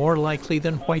are more likely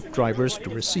than white drivers to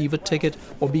receive a ticket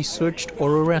or be searched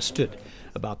or arrested.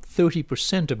 About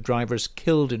 30% of drivers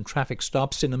killed in traffic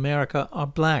stops in America are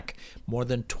black, more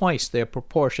than twice their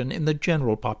proportion in the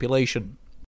general population.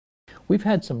 We've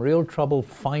had some real trouble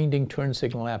finding Turn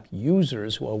Signal app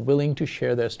users who are willing to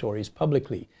share their stories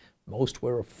publicly. Most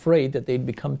were afraid that they'd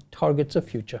become targets of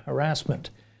future harassment.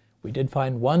 We did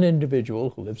find one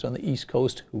individual who lives on the East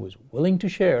Coast who was willing to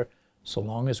share, so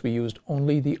long as we used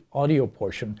only the audio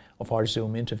portion of our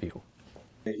Zoom interview.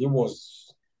 He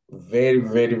was very,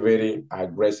 very, very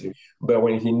aggressive. But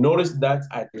when he noticed that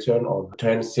I turned on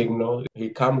turn signal, he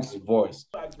calmed his voice.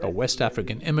 A West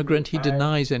African immigrant, he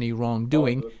denies any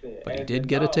wrongdoing, but he did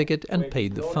get a ticket and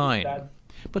paid the fine.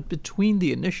 But between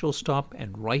the initial stop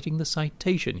and writing the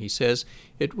citation, he says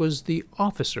it was the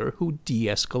officer who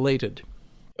de-escalated.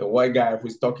 A white guy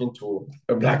who's talking to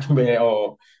a black man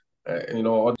or,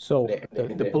 So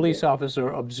the police officer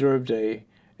observed a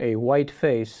white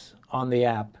face on the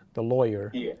app, the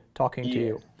lawyer, talking to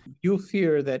you. You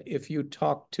fear that if you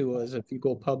talk to us, if you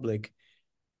go public,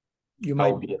 you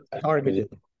might be targeted.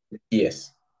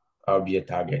 Yes, I'll be a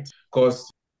target.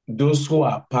 Because those who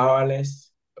are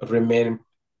powerless remain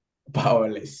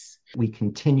powerless. We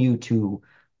continue to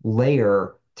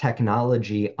layer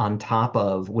technology on top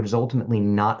of what is ultimately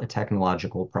not a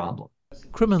technological problem.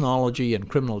 Criminology and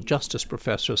criminal justice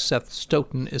professor Seth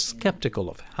Stoughton is skeptical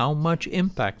of how much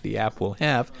impact the app will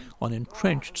have on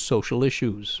entrenched social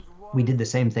issues. We did the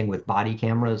same thing with body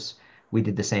cameras. We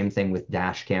did the same thing with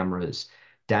dash cameras.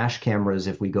 Dash cameras,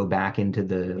 if we go back into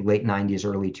the late 90s,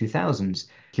 early 2000s,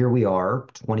 here we are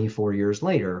 24 years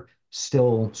later,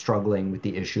 still struggling with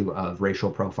the issue of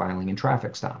racial profiling in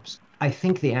traffic stops. I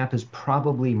think the app is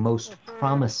probably most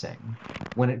promising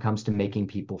when it comes to making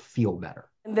people feel better.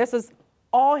 This is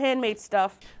all handmade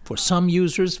stuff. For some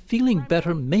users, feeling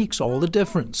better makes all the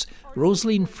difference.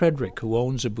 Rosaline Frederick, who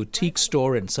owns a boutique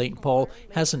store in St. Paul,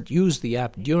 hasn't used the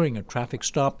app during a traffic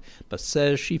stop, but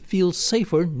says she feels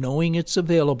safer knowing it's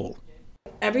available.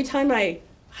 Every time I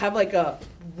have like a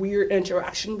weird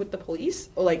interaction with the police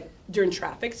or like during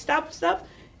traffic stop stuff,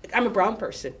 I'm a brown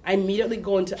person. I immediately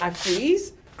go into I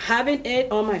freeze. Having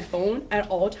it on my phone at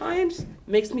all times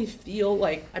makes me feel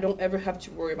like I don't ever have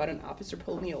to worry about an officer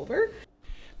pulling me over.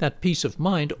 That peace of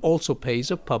mind also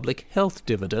pays a public health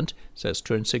dividend, says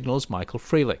Turn Signal's Michael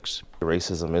Frelix.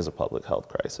 Racism is a public health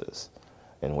crisis,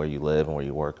 and where you live and where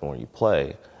you work and where you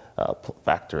play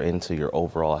factor into your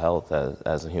overall health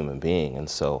as a human being. And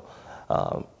so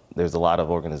there's a lot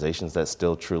of organizations that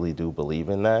still truly do believe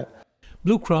in that.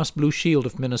 Blue Cross Blue Shield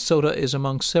of Minnesota is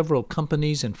among several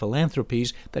companies and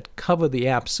philanthropies that cover the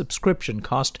app's subscription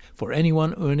cost for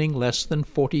anyone earning less than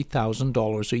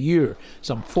 $40,000 a year,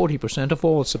 some 40% of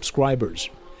all subscribers.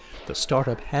 The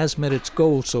startup has met its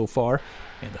goal so far,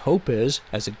 and the hope is,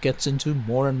 as it gets into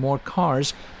more and more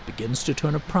cars, it begins to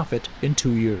turn a profit in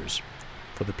 2 years.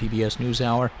 For the PBS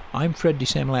NewsHour, I'm Fred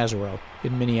DeSam-Lazaro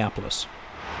in Minneapolis.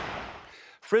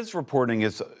 Frizz Reporting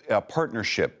is a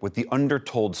partnership with the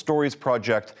Undertold Stories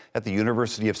Project at the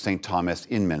University of St. Thomas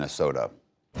in Minnesota.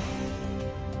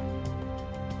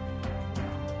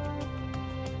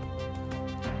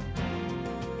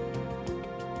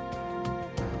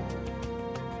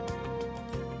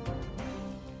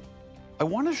 I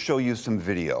want to show you some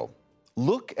video.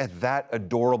 Look at that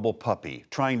adorable puppy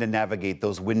trying to navigate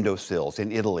those windowsills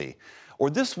in Italy. Or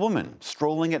this woman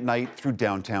strolling at night through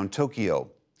downtown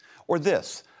Tokyo. Or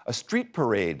this, a street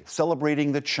parade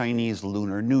celebrating the Chinese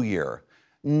Lunar New Year.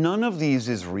 None of these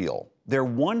is real. They're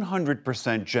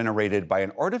 100% generated by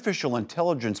an artificial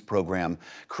intelligence program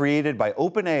created by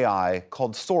OpenAI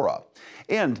called Sora.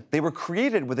 And they were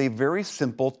created with a very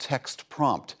simple text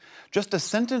prompt. Just a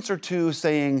sentence or two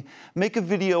saying, make a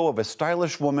video of a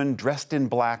stylish woman dressed in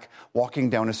black walking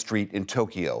down a street in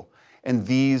Tokyo. And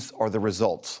these are the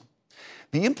results.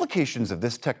 The implications of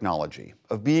this technology,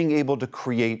 of being able to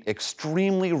create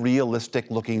extremely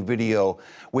realistic-looking video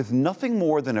with nothing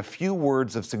more than a few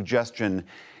words of suggestion,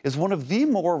 is one of the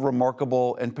more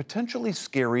remarkable and potentially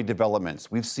scary developments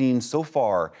we've seen so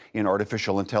far in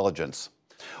artificial intelligence.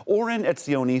 Oren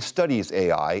Etzioni studies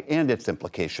AI and its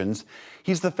implications.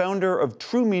 He's the founder of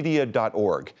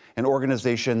TrueMedia.org, an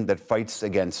organization that fights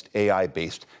against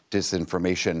AI-based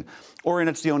disinformation. Oren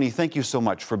Etzioni, thank you so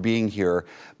much for being here.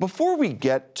 Before we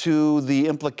get to the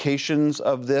implications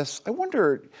of this, I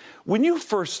wonder, when you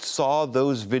first saw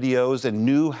those videos and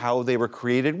knew how they were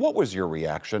created, what was your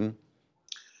reaction?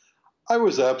 I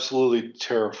was absolutely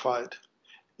terrified.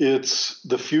 It's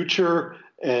the future,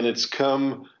 and it's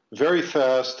come very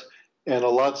fast and a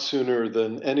lot sooner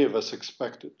than any of us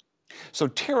expected. So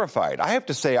terrified. I have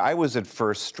to say, I was at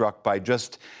first struck by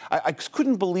I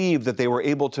couldn't believe that they were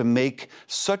able to make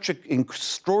such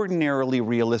extraordinarily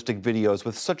realistic videos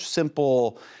with such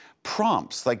simple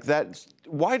prompts like that.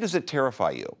 Why does it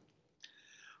terrify you?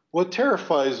 What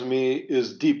terrifies me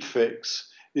is deep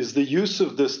fakes. is the use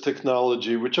of this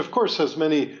technology, which of course has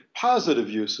many positive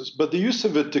uses, but the use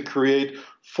of it to create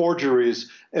forgeries,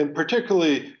 and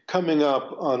particularly coming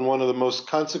up on one of the most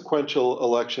consequential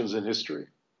elections in history.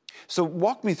 So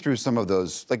walk me through some of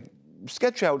those, like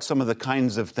sketch out some of the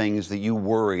kinds of things that you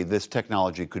worry this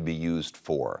technology could be used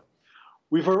for.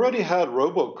 We've already had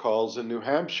robocalls in New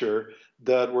Hampshire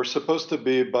that were supposed to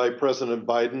be by President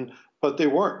Biden, but they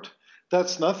weren't.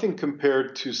 That's nothing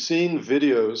compared to seeing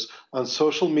videos on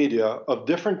social media of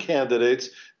different candidates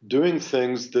doing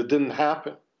things that didn't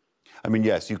happen. I mean,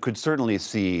 yes, you could certainly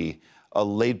see a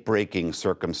late-breaking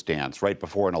circumstance right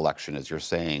before an election, as you're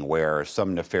saying, where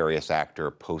some nefarious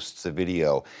actor posts a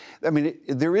video. I mean,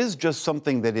 there is just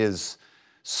something that is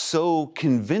so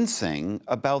convincing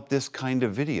about this kind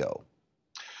of video.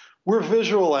 We're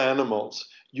visual animals.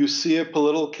 You see a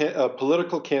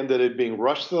political candidate being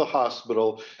rushed to the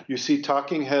hospital. You see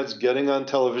talking heads getting on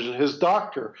television, his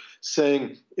doctor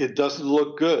saying it doesn't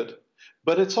look good.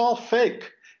 But it's all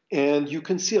fake, and you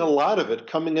can see a lot of it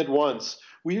coming at once.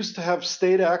 We used to have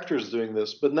state actors doing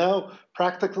this, but now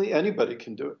practically anybody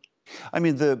can do it. I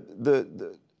mean,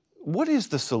 what is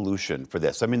the solution for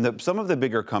this? I mean, some of the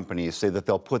bigger companies say that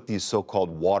they'll put these so-called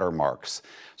watermarks,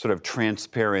 sort of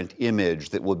transparent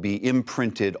image that will be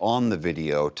imprinted on the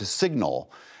video to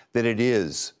signal that it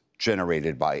is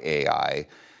generated by AI.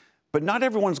 But not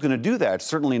everyone's going to do that,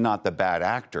 certainly not the bad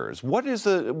actors.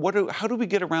 How do we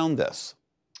get around this?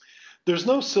 There's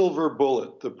no silver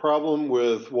bullet. The problem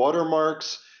with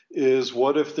watermarks is,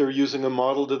 what if they're using a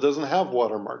model that doesn't have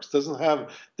watermarks, doesn't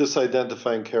have this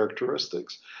identifying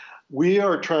characteristics? We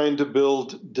are trying to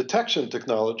build detection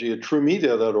technology at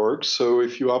truemedia.org. So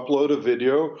if you upload a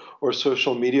video or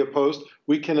social media post,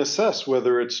 we can assess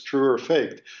whether it's true or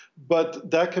fake.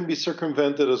 But that can be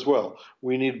circumvented as well.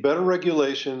 We need better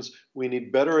regulations, we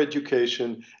need better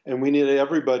education, and we need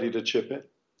everybody to chip in.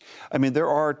 I mean, there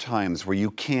are times where you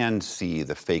can see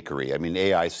the fakery. I mean,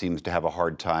 AI seems to have a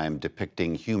hard time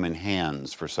depicting human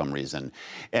hands for some reason.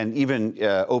 And even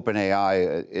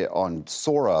OpenAI on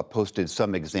Sora posted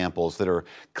some examples that are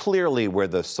clearly where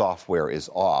the software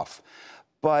is off.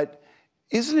 But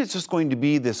isn't it just going to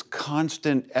be this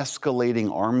constant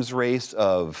escalating arms race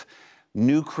of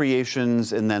new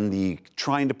creations and then the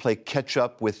trying to play catch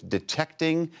up with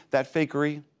detecting that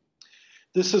fakery?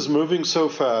 This is moving so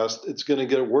fast, it's going to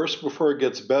get worse before it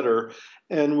gets better.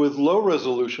 And with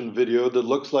low-resolution video that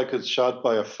looks like it's shot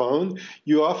by a phone,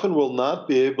 you often will not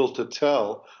be able to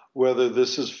tell whether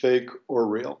this is fake or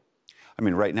real. I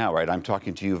mean, right now, right, I'm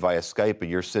talking to you via Skype and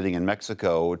you're sitting in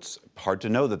Mexico. It's hard to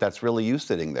know that that's really you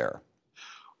sitting there.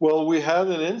 Well, we had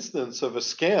an instance of a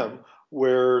scam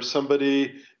where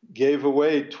somebody gave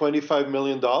away $25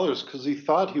 million because he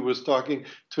thought he was talking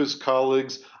to his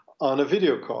colleagues on a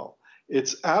video call.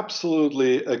 It's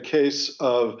absolutely a case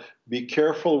of be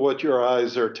careful what your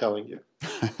eyes are telling you.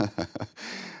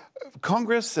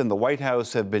 Congress and the White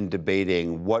House have been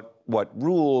debating what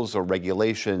rules or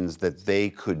regulations that they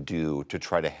could do to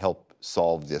try to help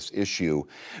solve this issue.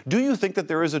 Do you think that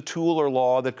there is a tool or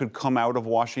law that could come out of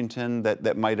Washington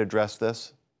that might address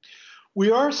this?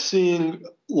 We are seeing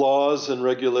laws and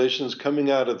regulations coming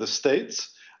out of the states,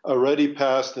 already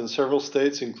passed in several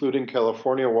states, including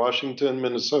California, Washington,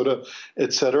 Minnesota,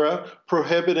 etc.,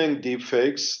 prohibiting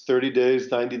deepfakes 30 days,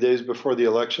 90 days before the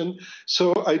election.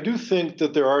 So I do think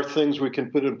that there are things we can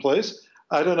put in place.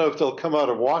 I don't know if they'll come out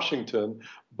of Washington,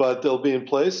 but they'll be in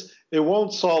place. It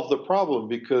won't solve the problem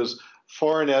because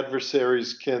foreign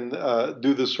adversaries can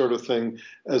do this sort of thing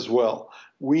as well.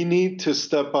 We need to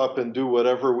step up and do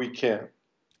whatever we can.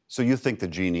 So you think the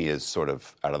genie is sort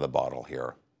of out of the bottle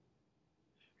here?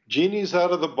 Genie's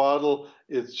out of the bottle.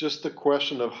 It's just a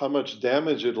question of how much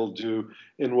damage it'll do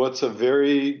in what's a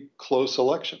very close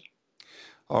election.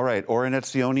 All right, Oren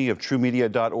Etzioni of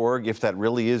truemedia.org. If that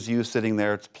really is you sitting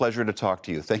there, it's a pleasure to talk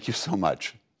to you. Thank you so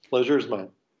much. Pleasure is mine.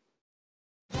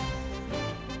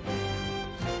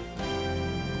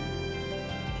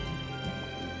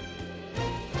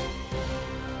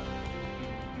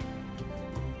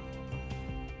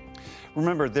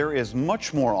 Remember, there is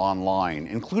much more online,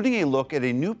 including a look at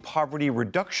a new poverty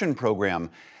reduction program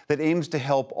that aims to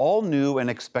help all new and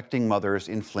expecting mothers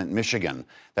in Flint, Michigan.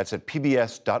 That's at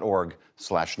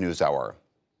pbs.org/newshour.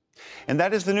 And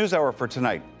that is the NewsHour for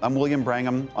tonight. I'm William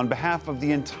Brangham. On behalf of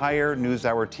the entire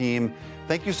NewsHour team,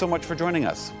 thank you so much for joining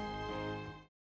us.